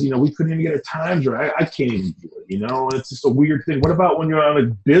because, we couldn't even get our times right. I can't even do it, it's just a weird thing. What about when you're on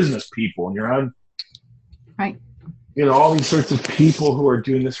like business people and you're on, right? All these sorts of people who are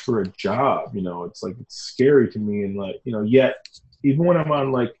doing this for a job, it's like, it's scary to me. And like, yet even when I'm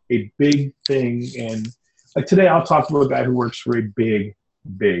on like a big thing and like today I'll talk to a guy who works for a big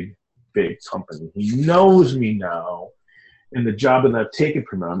company. He knows me now and the job that I've taken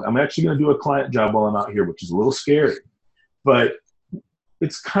from him. I'm actually going to do a client job while I'm out here, which is a little scary, but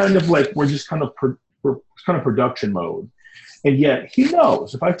it's kind of like, we're just kind of production mode. And yet he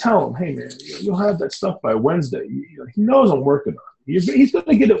knows if I tell him, hey man, you'll have that stuff by Wednesday. He knows I'm working on it. He's going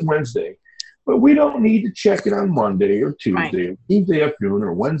to get it Wednesday, but we don't need to check it on Monday or Tuesday, right, or Tuesday afternoon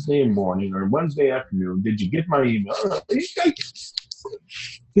or Wednesday morning or Wednesday afternoon. Did you get my email?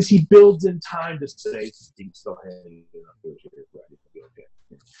 Because he builds in time to say he can still handle it. Okay.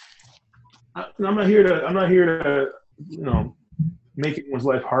 I'm not here to make anyone's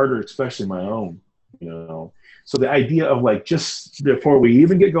life harder, especially my own. So the idea of like, just before we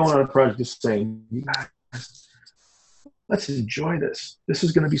even get going on a project, just saying, let's enjoy this. This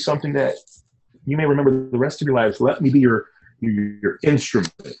is going to be something that you may remember the rest of your lives. Let me be your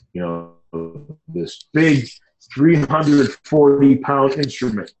instrument. This big 340-pound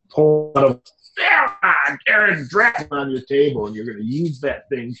instrument pulled out of Aaron Draplin on your table, and you're going to use that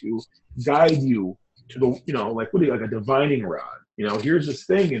thing to guide you to the, like a divining rod. Here's this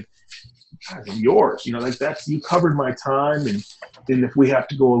thing, and God, it's yours. Like that's, you covered my time, and then if we have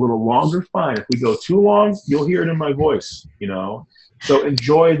to go a little longer, fine. If we go too long, you'll hear it in my voice. So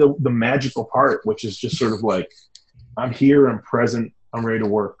enjoy the magical part, which is just sort of like, I'm here, I'm present, I'm ready to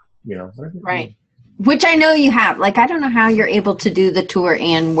work. Right. Which I know you have. Like, I don't know how you're able to do the tour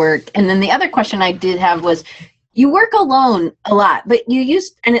and work. And then the other question I did have was, you work alone a lot, but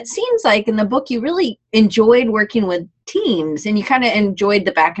and it seems like in the book you really enjoyed working with teams, and you kind of enjoyed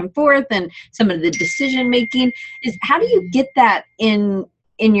the back and forth and some of the decision making. How do you get that in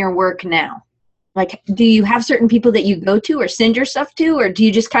your work now? Like, do you have certain people that you go to or send your stuff to, or do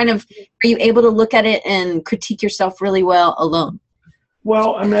you just are you able to look at it and critique yourself really well alone?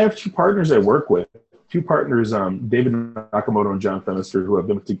 Well, I have two partners I work with. Two partners, David Nakamoto and John Fenister, who have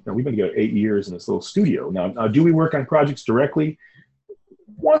been we've been together 8 years in this little studio. Now, do we work on projects directly?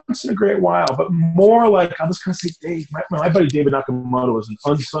 Once in a great while, but more like, I'll just kind of say, Dave, my buddy David Nakamoto is an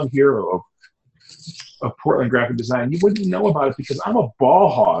unsung hero of Portland graphic design. You wouldn't know about it because I'm a ball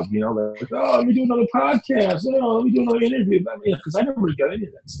hog, like, oh, let me do another podcast. Oh, let me do another interview. Because I never really got any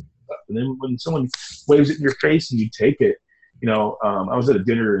of that stuff. And then when someone waves it in your face and you take it, I was at a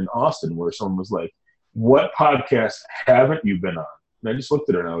dinner in Austin where someone was like, what podcast haven't you been on? And I just looked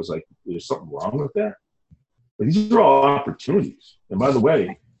at her and I was like, there's something wrong with that? But these are all opportunities. And by the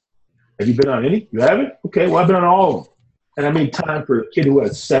way, have you been on any? You haven't? Okay, well, I've been on all of them. And I made time for a kid who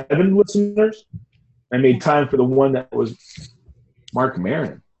had 7 listeners. I made time for the one that was Mark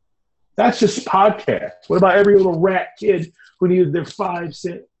Maron. That's just podcasts. What about every little rat kid who needed their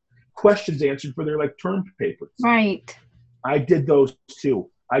 5-cent questions answered for their term papers? Right. I did those too.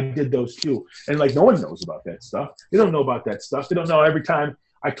 I did those too. And like, no one knows about that stuff. They don't know about that stuff. They don't know every time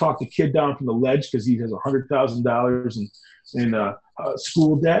I talk a kid down from the ledge because he has $100,000 in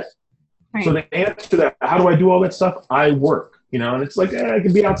school debt. Right. So the answer to that, how do I do all that stuff? I work, and it's like, I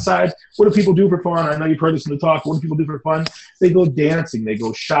can be outside. What do people do for fun? I know you've heard this in the talk. What do people do for fun? They go dancing, they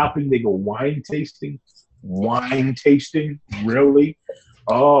go shopping, they go wine tasting. Wine tasting? Really?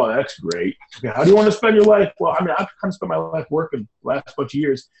 Oh, that's great. Okay, how do you want to spend your life? Well, I mean, I've kind of spent my life working the last bunch of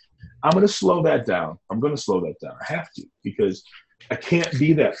years. I'm going to slow that down. I have to, because I can't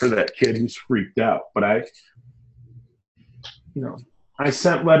be that for that kid who's freaked out. But I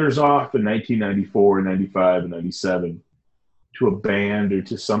sent letters off in 1994, 95, and 97 to a band or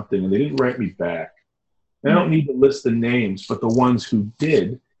to something, and they didn't write me back. And I don't need to list the names, but the ones who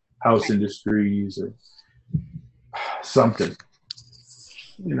did, House Industries or something,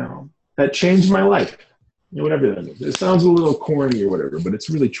 that changed my life. Whatever that is. It sounds a little corny or whatever, but it's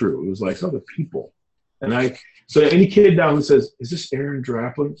really true. It was like other people. And so any kid now who says, is this Aaron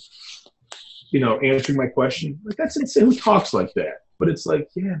Draplin? Answering my question, like, that's insane. Who talks like that? But it's like,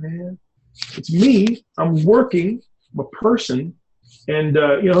 yeah, man, it's me. I'm working. I'm a person. And,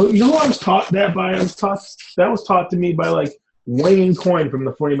 who I was taught that by? That was taught to me by, like, Wayne Coyne from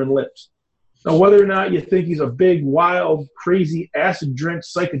the Flamin' Lips. Now, whether or not you think he's a big, wild, crazy, acid-drenched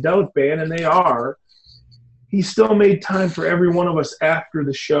psychedelic band, and they are, he still made time for every one of us after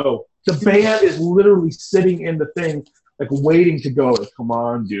the show. The band is literally sitting in the thing, like, waiting to go. Like, come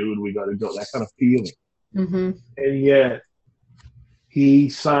on, dude, we got to go. That kind of feeling. Mm-hmm. And yet, he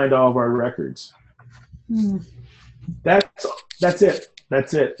signed all of our records. Mm. That's it.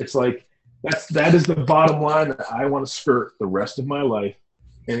 That's it. It's like, that is the bottom line that I want to skirt the rest of my life.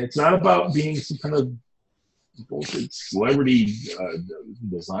 And it's not about being some kind of bullshit celebrity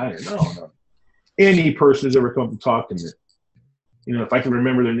designer. No. Any person who's ever come to talk to me, if I can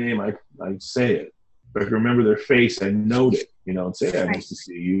remember their name, I say it. If I can remember their face, I note it, and say, hey, nice to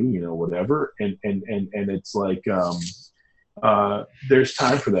see you, whatever. And it's like, there's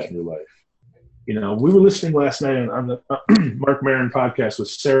time for that in your life. We were listening last night on the Mark Maron podcast with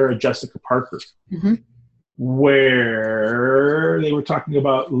Sarah Jessica Parker, mm-hmm. where they were talking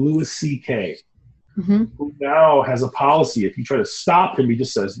about Louis C.K., mm-hmm. who now has a policy. If you try to stop him, he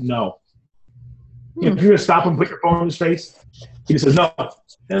just says no. If you're going to stop him, put your phone in his face, he just says no.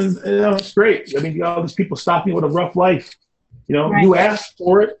 And it's great. I mean, all these people stop me with a rough life. Right. You asked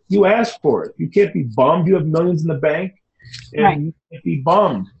for it. You asked for it. You can't be bummed. You have millions in the bank, and right. You can't be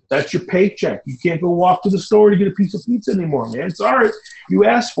bummed. That's your paycheck. You can't go walk to the store to get a piece of pizza anymore, man. It's all right. You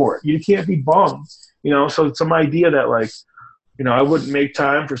asked for it. You can't be bummed. So it's some idea that, like, I wouldn't make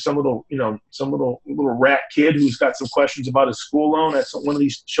time for some little rat kid who's got some questions about his school loan. That's one of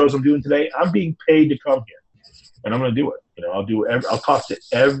these shows I'm doing today. I'm being paid to come here, and I'm going to do it. I'll talk to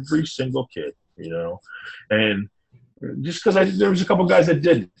every single kid, and just because there was a couple guys that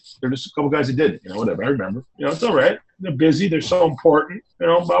didn't. There's just a couple guys that didn't, whatever. I remember. It's all right. They're busy. They're so important,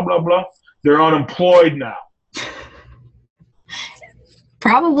 blah, blah, blah. They're unemployed now.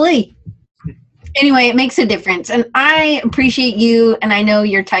 Probably. Anyway, it makes a difference. And I appreciate you, and I know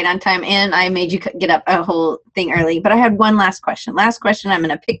you're tight on time, and I made you get up a whole thing early. But I had one last question. I'm going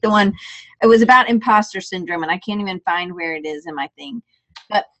to pick the one. It was about imposter syndrome, and I can't even find where it is in my thing.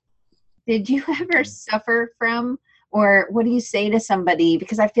 But did you ever suffer from, or what do you say to somebody?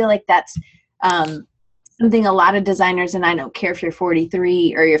 Because I feel like that's something a lot of designers, and I don't care if you're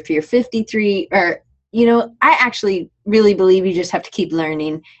 43 or if you're 53 or, I actually really believe you just have to keep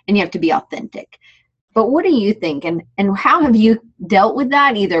learning and you have to be authentic. But what do you think? And how have you dealt with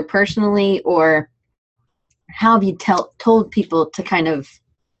that, either personally, or how have you told people to kind of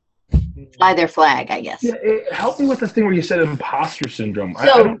fly their flag, I guess? Yeah, help me with the thing where you said imposter syndrome.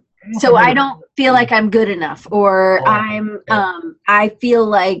 So I don't feel like I'm good enough, or I feel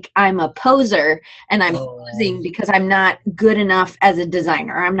like I'm a poser and I'm posing because I'm not good enough as a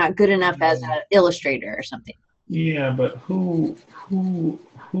designer, or I'm not good enough as an illustrator or something. Yeah, but who's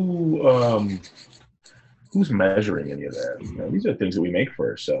measuring any of that? These are things that we make for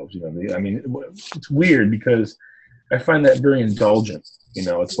ourselves. I mean, it's weird because I find that very indulgent.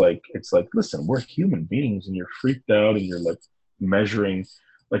 It's like, listen, we're human beings, and you're freaked out, and you're like measuring.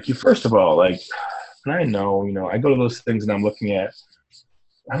 Like, you, first of all, like, and I know, I go to those things and I'm looking at,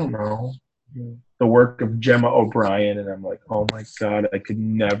 I don't know, the work of Gemma O'Brien, and I'm like, oh my God, I could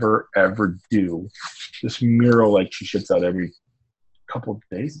never, ever do this mural like she shits out every couple of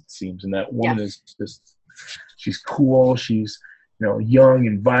days, it seems. And that woman is just, she's cool, she's, young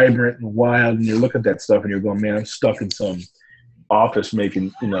and vibrant and wild, and you look at that stuff and you're going, man, I'm stuck in some office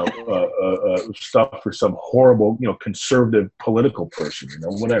making, stuff for some horrible, conservative political person,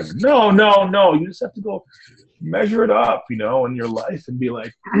 whatever. No. You just have to go measure it up, in your life and be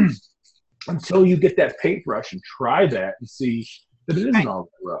like, until you get that paintbrush and try that and see that it isn't all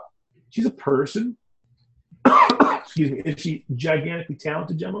that rough. She's a person. Excuse me. Is she gigantically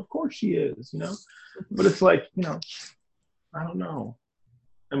talented, Gemma? Of course she is, But it's like, I don't know.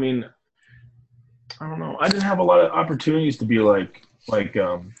 I mean, I don't know. I didn't have a lot of opportunities to be like I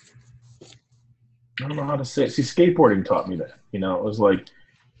don't know how to say it. See, skateboarding taught me that. It was like,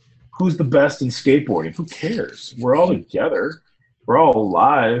 who's the best in skateboarding? Who cares? We're all together. We're all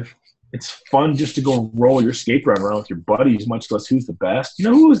alive. It's fun just to go roll your skateboard around with your buddies, much less who's the best.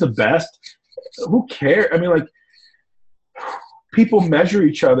 Who was the best? Who cares? I mean, like, people measure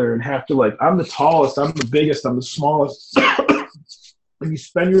each other and have to, like, I'm the tallest, I'm the biggest, I'm the smallest. And you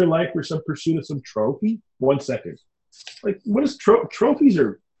spend your life for some pursuit of some trophy? 1 second. Like, what is trophies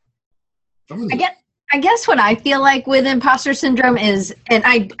are? I guess what I feel like with imposter syndrome is, and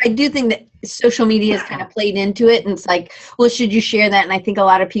I do think that social media has kind of played into it, and it's like, well, should you share that? And I think a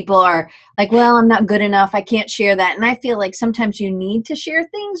lot of people are like, well, I'm not good enough, I can't share that. And I feel like sometimes you need to share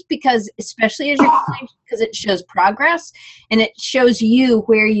things because, especially as you're going, because it shows progress and it shows you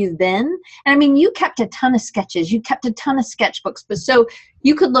where you've been. And I mean, you kept a ton of sketches, you kept a ton of sketchbooks, but so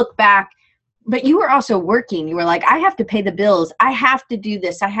you could look back. But you were also working. You were like, I have to pay the bills, I have to do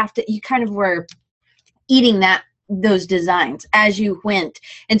this, you kind of were eating those designs as you went,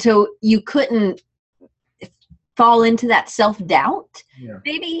 and so you couldn't fall into that self-doubt.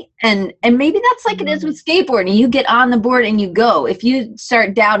 Maybe and maybe that's like it is with skateboarding. You get on the board and you go. If you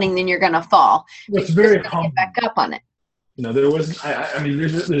start doubting, then you're gonna fall. It's very get back up on it. There wasn't. I mean,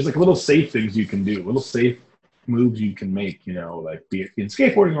 there's like little safe things you can do, little safe moves you can make. Like be it in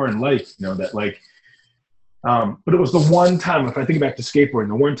skateboarding or in life. That like. But it was the one time, if I think back to skateboarding,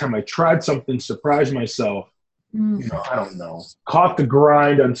 the one time I tried something, surprised myself, I don't know, caught the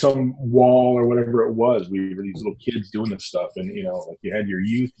grind on some wall or whatever it was. We were these little kids doing this stuff, and like you had your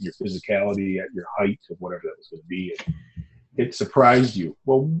youth and your physicality at your height of whatever that was going to be. It surprised you.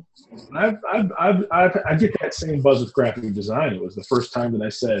 well, I get that same buzz with graphic design. It was the first time that I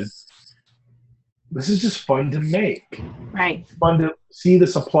said, this is just fun to make. Right. Fun to see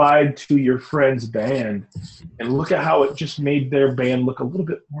this applied to your friend's band and look at how it just made their band look a little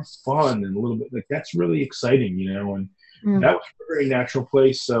bit more fun and a little bit like that's really exciting, and that was a very natural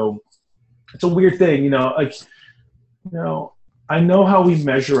place. So it's a weird thing, like, I know how we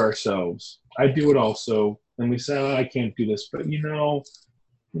measure ourselves. I do it also. And we say, oh, I can't do this, but I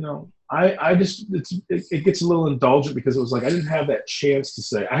just, it gets a little indulgent because it was like, I didn't have that chance to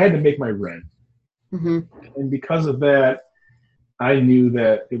say, I had to make my rent. Mm-hmm. And because of that, I knew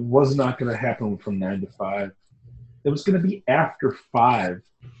that it was not going to happen from 9 to 5. It was going to be after 5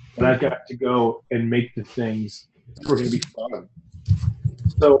 that I got to go and make the things that were going to be fun.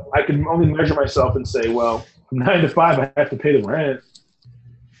 So I can only measure myself and say, well, from 9 to 5, I have to pay the rent.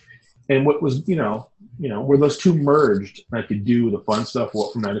 And what was, where those two merged, and I could do the fun stuff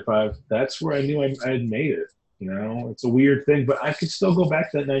from 9 to 5, that's where I knew I had made it. It's a weird thing, but I could still go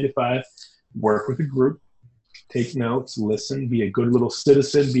back to that 9 to 5. Work with a group, take notes, listen, be a good little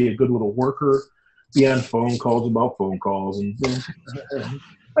citizen, be a good little worker, be on phone calls about phone calls, and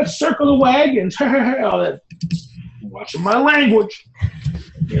let's circle the wagons, all that, watching my language,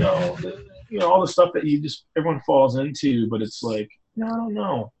 all the stuff that everyone falls into, but it's like, I don't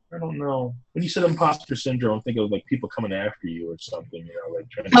know. When you said imposter syndrome, I think it was like people coming after you or something, like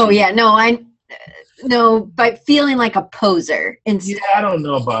trying to No, by feeling like a poser. Yeah, I don't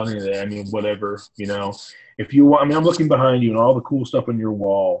know about any of that. I mean, whatever, if you want, I'm looking behind you and all the cool stuff on your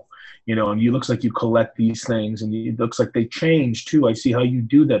wall, and it looks like you collect these things and it looks like they change too. I see how you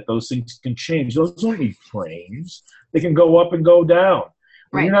do that. Those things can change. Those don't need frames. They can go up and go down.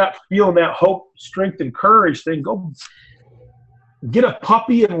 When you're not feeling that hope, strength, and courage thing, go get a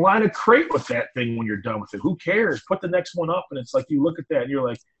puppy and line a crate with that thing when you're done with it. Who cares? Put the next one up, and it's like you look at that and you're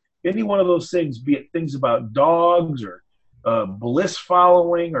like, any one of those things, be it things about dogs or bliss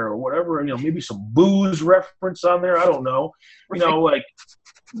following or whatever, maybe some booze reference on there. I don't know. Like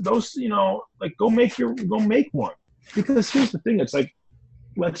those, like go make one. Because here's the thing. It's like,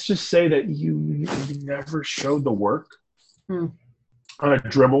 let's just say that you never showed the work on a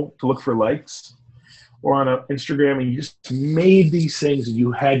dribble to look for likes or on an Instagram, and you just made these things and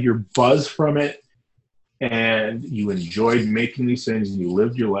you had your buzz from it. And you enjoyed making these things and you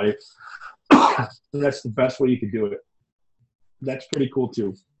lived your life. That's the best way you could do it. That's pretty cool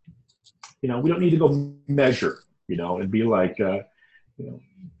too. We don't need to go measure, and be like,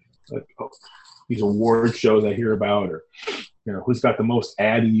 these award shows I hear about, or who's got the most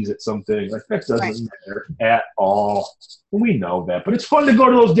Addies at something. Like, that doesn't matter at all. We know that, but it's fun to go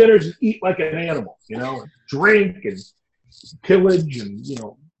to those dinners and eat like an animal, and drink and pillage and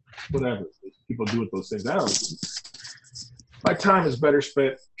whatever people do with those things. I don't. My time is better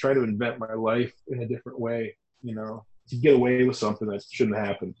spent trying to invent my life in a different way, to get away with something that shouldn't have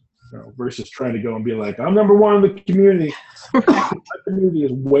happened, versus trying to go and be like, I'm number one in the community. My community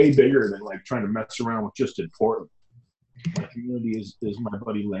is way bigger than like trying to mess around with just important. My community is my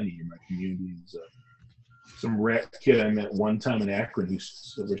buddy Lenny, and my community is some rat kid I met one time in Akron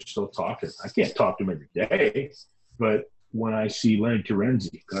we're still talking. I can't talk to him every day, but when I see Lenny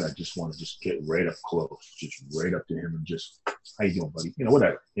Terenzi, God, I just want to just get right up close, just right up to him and just, how you doing, buddy?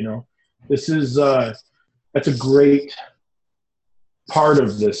 Whatever. This is that's a great part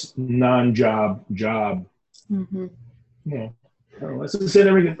of this non-job job. Mm-hmm. Let's just say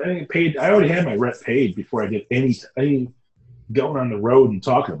everything paid. I already had my rent paid before I did any going on the road and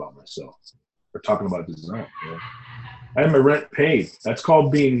talking about myself or talking about design. I had my rent paid. That's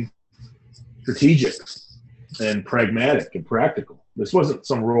called being strategic and pragmatic and practical. This wasn't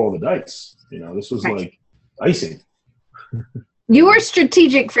some roll of the dice. This was like icing. You were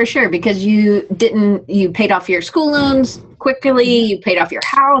strategic for sure, because you paid off your school loans quickly. You paid off your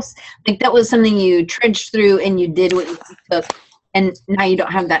house. Like, that was something you trudged through, and you did what you took. And now you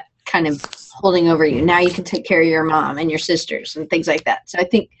don't have that kind of holding over you. Now you can take care of your mom and your sisters and things like that. So I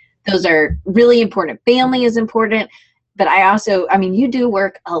think those are really important. Family is important. But I also, you do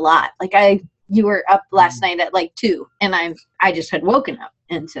work a lot. Like, you were up last night at like 2, and I just had woken up.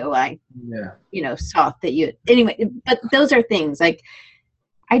 And so I, saw that you, anyway, but those are things like,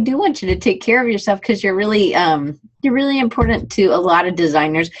 I do want you to take care of yourself, because you're really important to a lot of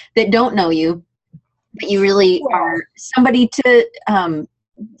designers that don't know you, but you really are somebody to,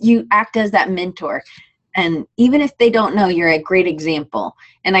 you act as that mentor. And even if they don't know, you're a great example.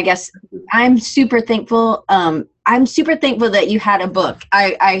 And I guess I'm super thankful. I'm super thankful that you had a book.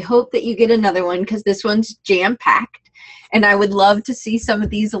 I hope that you get another one, because this one's jam-packed. And I would love to see some of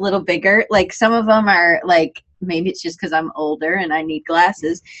these a little bigger. Like, some of them are like, maybe it's just because I'm older and I need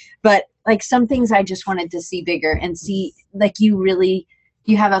glasses. But like, some things I just wanted to see bigger and see, like, you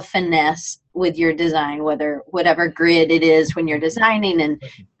have a finesse with your design, whatever grid it is when you're designing.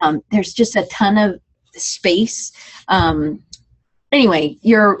 And there's just a ton of space. Anyway,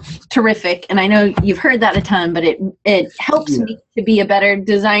 you're terrific, and I know you've heard that a ton, but it helps me to be a better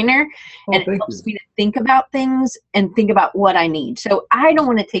designer, and it helps me to think about things and think about what I need. So I don't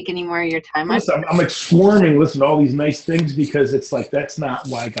want to take any more of your time. Listen, I'm like swarming, listen to all these nice things, because it's like, that's not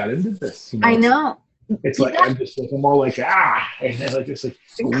why I got into this. I know. It's like, I'm all like, and then like, it's like,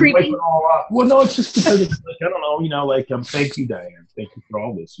 creepy. It all up. Well, no, it's just because it's like, I don't know, like, thank you, Diane. Thank you for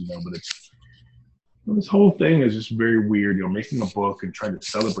all this, but it's, this whole thing is just very weird, making a book and trying to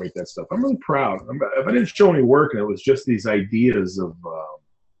celebrate that stuff. I'm really proud. If I didn't show any work and it was just these ideas of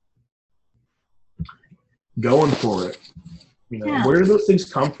going for it, where do those things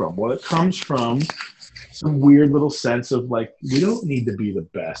come from? Well, it comes from some weird little sense of like, we don't need to be the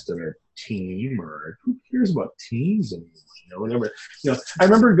best in our team, or who cares about teams anymore, whatever. I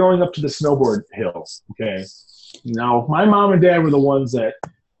remember going up to the snowboard hill, okay? Now, if my mom and dad were the ones that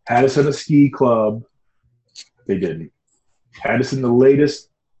had us in a ski club, they didn't. Had us in the latest,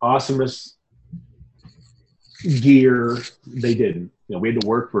 awesomest gear, they didn't. We had to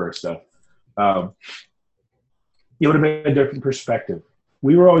work for our stuff. It would have been a different perspective.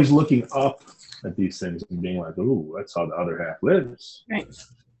 We were always looking up at these things and being like, ooh, that's how the other half lives. Right.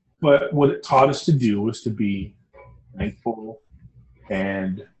 But what it taught us to do was to be thankful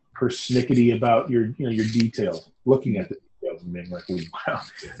and persnickety about your details, looking at the details and being like, wow.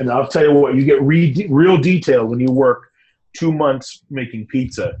 And I'll tell you what, you get real detail when you work 2 months making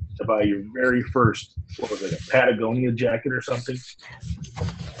pizza to buy your very first, what was it, a Patagonia jacket or something.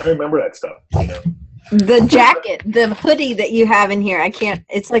 I remember that stuff, The jacket, the hoodie that you have in here,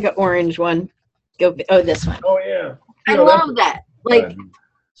 it's like an orange one. This one. Oh, yeah. I love that. Like,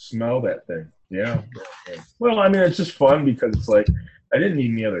 smell that thing. Yeah. Well, I mean, it's just fun because it's like, I didn't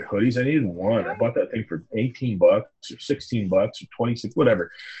need any other hoodies. I needed one. I bought that thing for $18 or $16 or 26, whatever.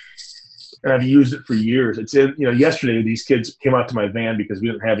 And I've used it for years. It's in, yesterday these kids came out to my van because we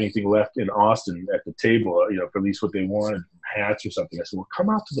didn't have anything left in Austin at the table, for at least what they wanted, hats or something. I said, well, come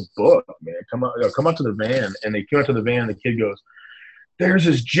out to the book, man. Come out to the van. And they came out to the van. And the kid goes, there's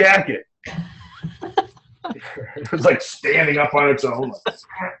his jacket. It was like standing up on its own.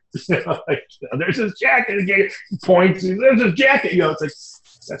 There's his jacket. Again. Points. There's his jacket. It's like,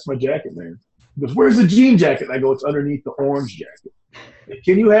 that's my jacket, man. He goes, where's the jean jacket? And I go, it's underneath the orange jacket.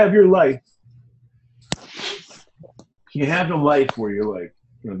 Can you have your life can you have a life where you're like,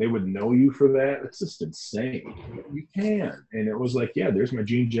 they would know you for that? It's just insane. You can. And it was like, yeah, there's my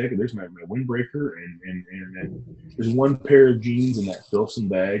jean jacket, there's my windbreaker, and there's one pair of jeans in that Filson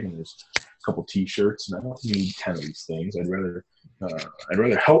bag, and there's a couple T-shirts, and I don't need 10 of these things. I'd rather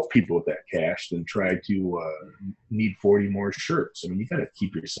help people with that cash than try to need 40 more shirts. I mean, you got to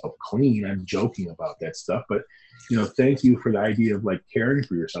keep yourself clean. I'm joking about that stuff, but thank you for the idea of like caring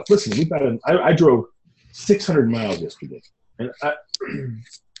for yourself. Listen, I drove 600 miles yesterday, and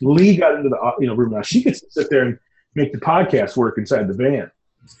Lee got into the room. Now she gets to sit there and make the podcast work inside the van,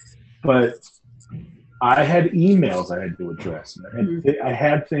 but I had emails I had to address. And I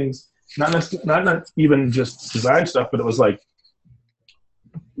had things, not even just design stuff, but it was like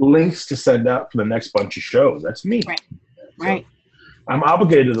links to send out for the next bunch of shows. That's me. Right. So I'm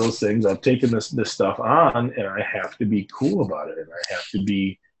obligated to those things. I've taken this stuff on, and I have to be cool about it, and I have to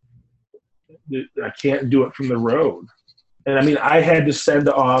be. I can't do it from the road. And I mean, I had to send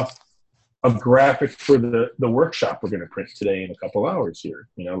off a graphic for the workshop we're going to print today in a couple hours here.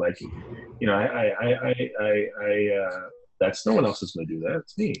 That's no one else is going to do that.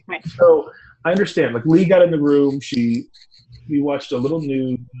 It's me. Right. So I understand. Like Lee got in the room. We watched a little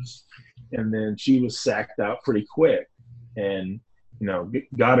news, and then she was sacked out pretty quick, and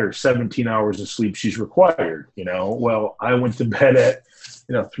got her 17 hours of sleep she's required. Well, I went to bed at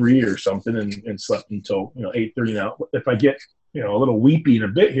 3 or something and slept until 8:30. Now, if I get a little weepy in a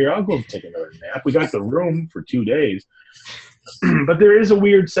bit here, I'll go take another nap. We got the room for 2 days, but there is a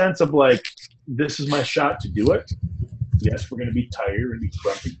weird sense of like, this is my shot to do it. Yes, we're going to be tired and be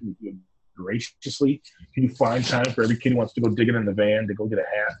grumpy. Graciously, can you find time for every kid who wants to go digging in the van to go get a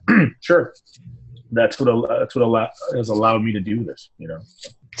hat? Sure. That's what has allowed me to do this.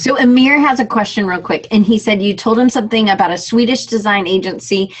 So Amir has a question real quick, and he said you told him something about a Swedish design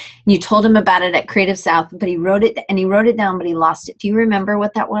agency, and you told him about it at Creative South, but he wrote it down, but he lost it. Do you remember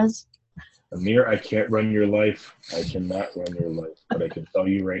what that was? Amir, I can't run your life. I cannot run your life, but I can tell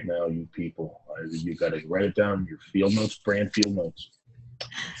you right now, you people, you got to write it down. Your Field Notes brand, Field Notes.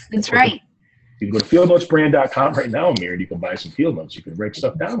 That's right. You can go to fieldnotesbrand.com right now, Amir, and you can buy some Field Notes. You can write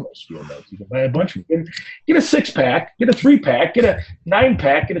stuff down in those Field Notes. You can buy a bunch of them. Get a 6-pack, get a 3-pack, get a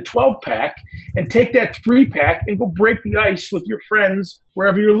 9-pack, get a 12-pack, and take that 3-pack and go break the ice with your friends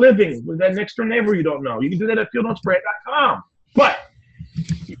wherever you're living, with that next door neighbor you don't know. You can do that at fieldnotesbrand.com. But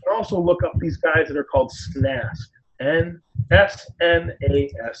you can also look up these guys that are called Snask, Snask,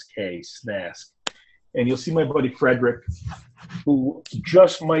 Snask. And you'll see my buddy Frederick, who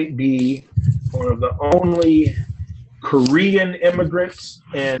just might be one of the only Korean immigrants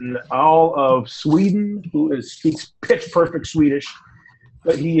in all of Sweden who speaks pitch perfect Swedish.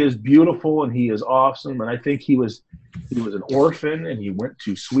 But he is beautiful and he is awesome. And I think he was an orphan and he went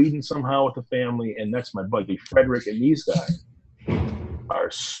to Sweden somehow with the family. And that's my buddy Frederick. And these guys are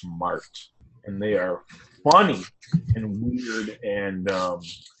smart and they are funny and weird and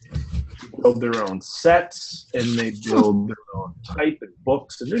build their own sets and they build their own type and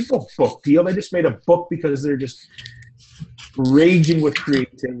books, and there's no book deal. They just made a book because they're just raging with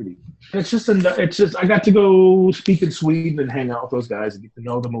creativity. And it's just I got to go speak in Sweden and hang out with those guys and get to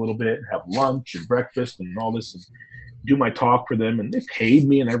know them a little bit and have lunch and breakfast and all this and do my talk for them, and they paid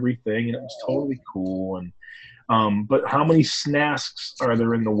me and everything, and it was totally cool. And but how many Snasks are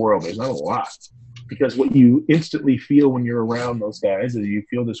there in the world? There's not a lot. Because what you instantly feel when you're around those guys is you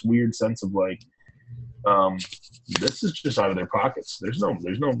feel this weird sense of like, this is just out of their pockets. They're not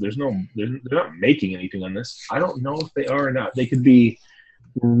making anything on this. I don't know if they are or not. They could be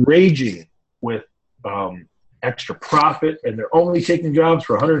raging with extra profit, and they're only taking jobs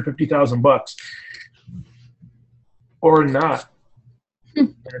for $150,000 or not.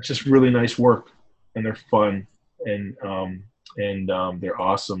 And it's just really nice work, and they're fun, and they're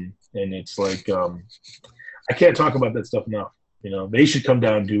awesome. And it's like, I can't talk about that stuff enough. They should come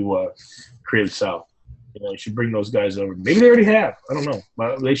down to Creative South. You should bring those guys over. Maybe they already have. I don't know.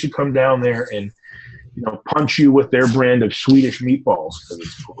 But they should come down there and, punch you with their brand of Swedish meatballs because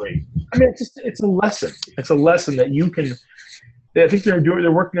it's great. I mean, it's a lesson. It's a lesson that you can. I think they're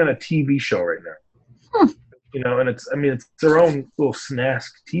working on a TV show right now. And it's their own little Snask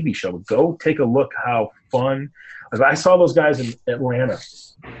TV show. Go take a look how fun. I saw those guys in Atlanta.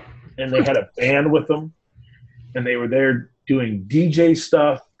 And they had a band with them, and they were there doing DJ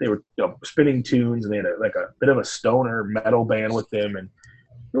stuff. They were spinning tunes, and they had a bit of a stoner metal band with them, and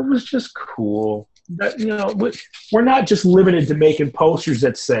it was just cool. That we're not just limited to making posters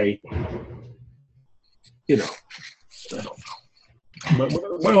that say, I don't know.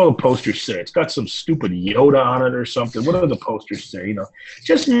 What do all the posters say? It's got some stupid Yoda on it or something. What do the posters say?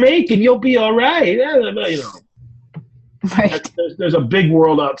 Just make and you'll be all right. Right. There's a big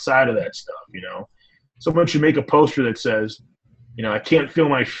world outside of that stuff, you know. Someone should make a poster that says, you know, I can't feel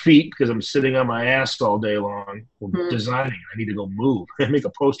my feet because I'm sitting on my ass all day long. Well, designing, I need to go move. Make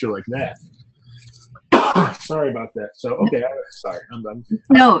a poster like that. Sorry about that. So, okay, sorry. I'm done.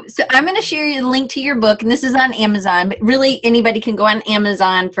 No, so I'm going to share you the link to your book, and this is on Amazon, but really anybody can go on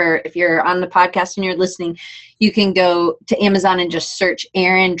Amazon if you're on the podcast and you're listening, you can go to Amazon and just search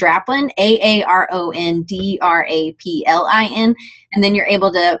Aaron Draplin, AARONDRAPLIN, and then you're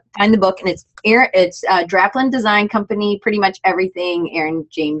able to find the book, and it's Draplin Design Company, pretty much everything Aaron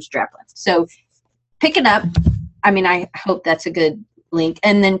James Draplin. So pick it up. I mean, I hope that's a good link.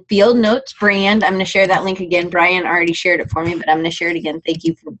 And then Field Notes brand, I'm going to share that link again. Brian already shared it for me, but I'm going to share it again. Thank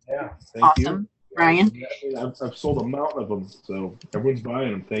you for awesome, Brian. Yeah, I've sold a mountain of them, so everyone's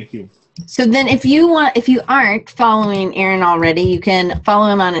buying them. Thank you. So then if you aren't following Aaron already, you can follow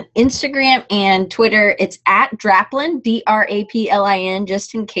him on Instagram and Twitter. It's at Draplin, DRAPLIN,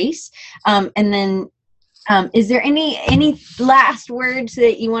 just in case. And then is there any last words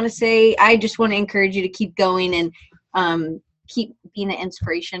that you want to say? I just want to encourage you to keep going and keep being an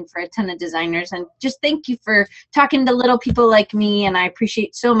inspiration for a ton of designers, and just thank you for talking to little people like me. And I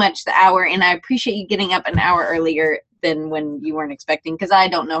appreciate so much the hour, and I appreciate you getting up an hour earlier than when you weren't expecting, because I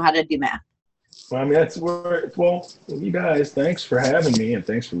don't know how to do math. Well, I mean, that's where, well, you guys, thanks for having me and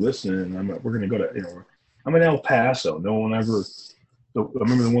thanks for listening. We're going to go to, you know, I'm in El Paso. No one ever, I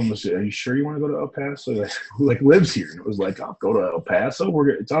remember the one was, are you sure you want to go to El Paso? Who like lives here? And it was like, I'll go to El Paso.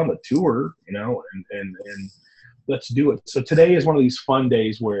 It's on the tour, you know, and let's do it. So today is one of these fun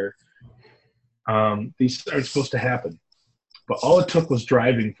days where these aren't supposed to happen. But all it took was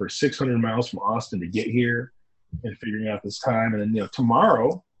driving for 600 miles from Austin to get here and figuring out this time. And then, you know,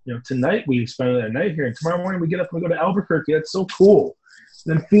 tomorrow, you know, tonight we spend the night here. And tomorrow morning we get up and we go to Albuquerque. That's so cool.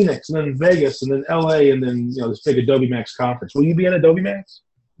 And then Phoenix, and then Vegas, and then LA, and then, you know, this big Adobe Max conference. Will you be at Adobe Max?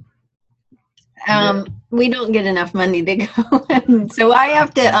 We don't get enough money to go. So I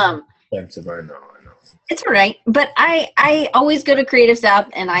have to Expensive, I know. It's all right, but I always go to Creative South,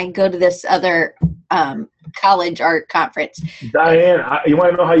 and I go to this other college art conference. Diane, you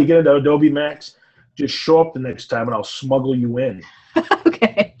want to know how you get into Adobe Max? Just show up the next time, and I'll smuggle you in.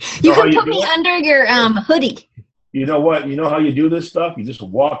 Okay. You can put me under your hoodie. You know what? You know how you do this stuff? You just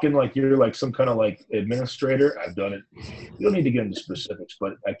walk in like you're like some kind of like administrator. I've done it. You don't need to get into specifics,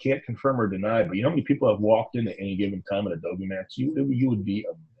 but I can't confirm or deny. But you know how many people have walked in at any given time at Adobe Max? You would be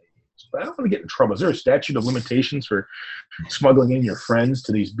amazed. But I don't want to get in trouble. Is there a statute of limitations for smuggling in your friends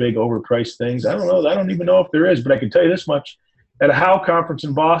to these big overpriced things? I don't know. I don't even know if there is, but I can tell you this much. At a Howe conference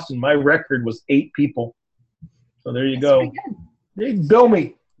in Boston, my record was 8 people. So there you go. Hey, bill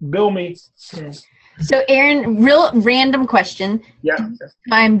me. So Aaron, real random question. Yeah.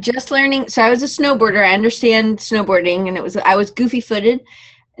 I'm just learning. So I was a snowboarder. I understand snowboarding, and I was goofy footed.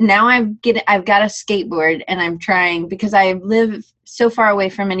 Now I've got a skateboard, and I'm trying, because I live so far away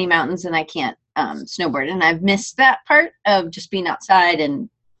from any mountains and I can't snowboard. And I've missed that part of just being outside and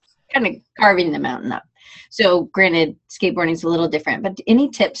kind of carving the mountain up. So granted, skateboarding is a little different, but any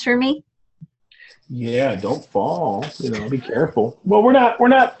tips for me? Yeah, don't fall. You know, be careful. Well, we're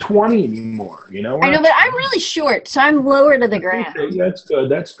not 20 anymore. You know. I know, but I'm really short, so I'm lower to the ground. Yeah, that's good.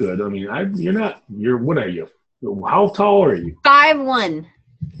 That's good. I mean, You're. What are you? How tall are you? 5'1".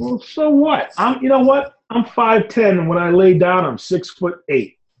 Well, so what? You know what? I'm 5'10", and when I lay down, I'm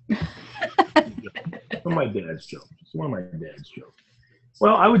 6'8". One of my dad's jokes. It's one of my dad's jokes.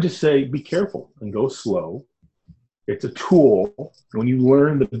 Well, I would just say be careful and go slow. It's a tool. When you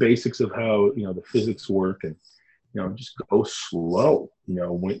learn the basics of how, you know, the physics work, and, you know, just go slow. You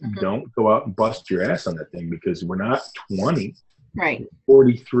know, don't go out and bust your ass on that thing, because we're not 20. Right.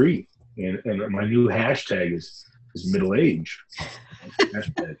 43. And my new hashtag is middle age.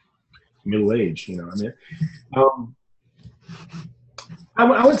 Hashtag middle age. You know, I mean,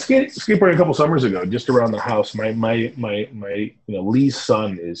 I went skateboarding a couple summers ago, just around the house. My you know, Lee's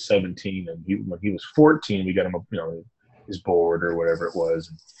son is 17, and when he was 14, we got him his board or whatever it was.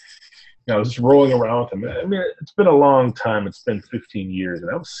 And, you know, I was just rolling around with him. I mean, it's been a long time. It's been 15 years,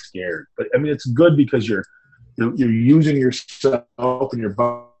 and I was scared. But I mean, it's good because you're using yourself and your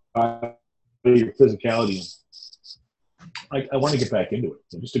body, your physicality. I want to get back into it,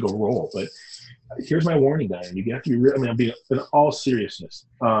 just to go roll. But here's my warning, Diane. You have to be real. I mean, I'm being in all seriousness.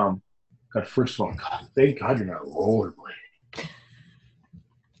 God, first of all, God, thank God you're not rollerblading.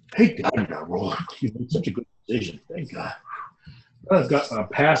 Thank God you're not rollerblading. You made such a good decision. Thank God. I've got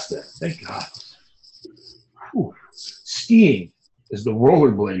past that. Thank God. Whew. Skiing is the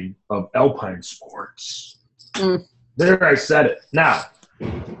rollerblading of alpine sports. There, I said it. Now,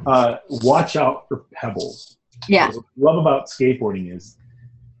 watch out for pebbles. Yeah. What I love about skateboarding is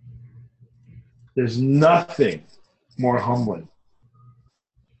there's nothing more humbling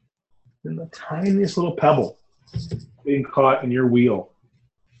than the tiniest little pebble being caught in your wheel.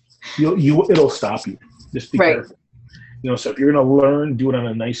 It'll stop you. Just be careful. So if you're going to learn, do it on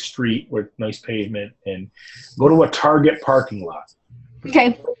a nice street with nice pavement, and go to a Target parking lot.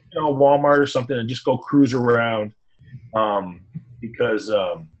 Okay. Walmart or something, and just go cruise around, because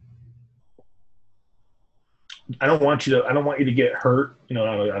I don't want you to get hurt,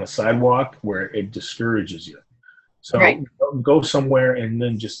 on a sidewalk where it discourages you. So go somewhere, and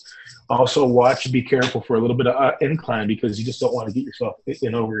then just also watch, be careful for a little bit of incline, because you just don't want to get yourself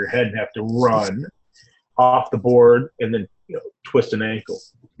in over your head and have to run off the board and then twist an ankle.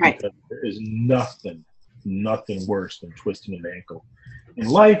 Right. Because there is nothing worse than twisting an ankle in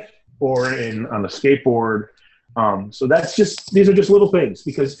life or on a skateboard. So these are just little things,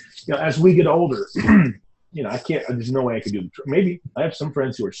 because as we get older, there's no way I could do it. Maybe I have some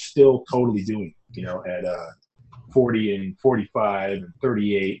friends who are still totally doing, at 40 and 45 and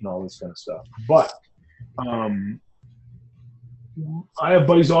 38 and all this kind of stuff. But I have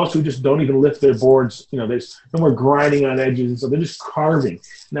buddies also who just don't even lift their boards. There's no more grinding on edges, and so they're just carving,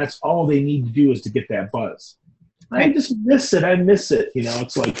 and that's all they need to do is to get that buzz. I just miss it.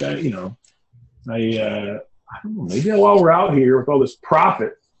 It's like I don't know. Maybe while we're out here with all this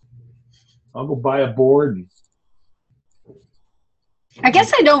profit, I'll go buy a board. And I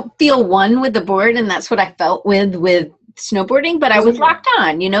guess I don't feel one with the board, and that's what I felt with snowboarding. But I was locked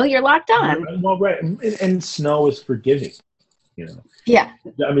on. You're locked on. Well, right, and snow is forgiving. Yeah.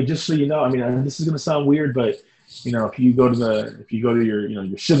 I mean, just so you know, this is going to sound weird, but if you go to your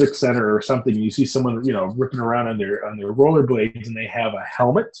your civic center or something, and you see someone ripping around on their rollerblades, and they have a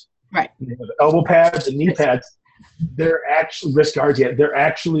helmet, right? And they have elbow pads and knee pads. They're actually wrist guards. Yeah, they're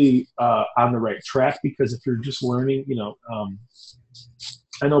actually on the right track, because if you're just learning,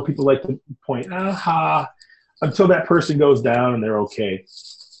 I know people like to point, until that person goes down and they're okay.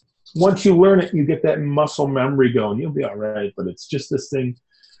 Once you learn it, you get that muscle memory going. You'll be all right. But it's just this thing.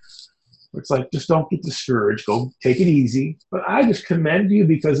 It's like, just don't get discouraged. Go take it easy. But I just commend you,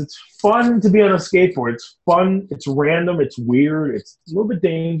 because it's fun to be on a skateboard. It's fun. It's random. It's weird. It's a little bit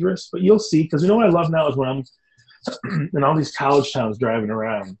dangerous. But you'll see, because what I love now is when I'm in all these college towns driving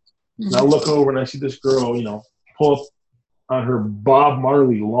around, and I look over and I see this girl, pull up on her Bob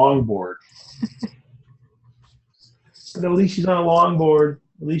Marley longboard. But at least she's on a longboard.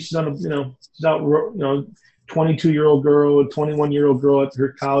 At least she's on a, she's out, 22-year-old girl, a 21-year-old girl at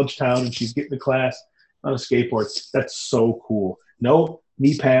her college town, and she's getting to class on a skateboard. That's so cool. No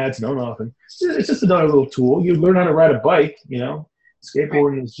knee pads, no nothing. It's just another little tool. You learn how to ride a bike,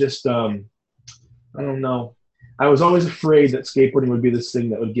 Skateboarding is just, I don't know. I was always afraid that skateboarding would be this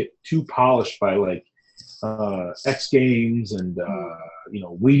thing that would get too polished by X Games and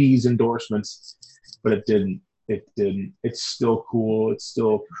Wheaties endorsements, but it didn't. It's still cool. It's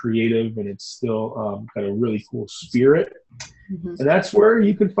still creative, and it's still got a really cool spirit. And that's where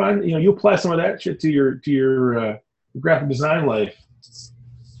you can find. You apply some of that shit to your graphic design life.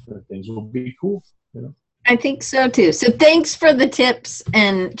 Things will be cool. I think so too. So thanks for the tips,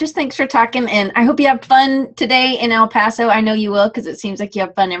 and just thanks for talking. And I hope you have fun today in El Paso. I know you will, because it seems like you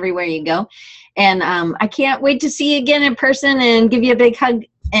have fun everywhere you go. And I can't wait to see you again in person and give you a big hug,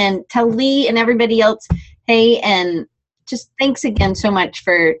 and tell Lee and everybody else, hey, and just thanks again so much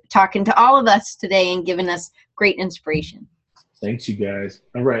for talking to all of us today and giving us great inspiration. Thanks, you guys.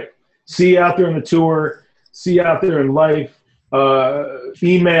 All right. See you out there on the tour. See you out there in life.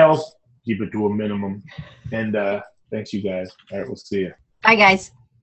 Emails, keep it to a minimum. And thanks, you guys. All right, we'll see you. Bye, guys.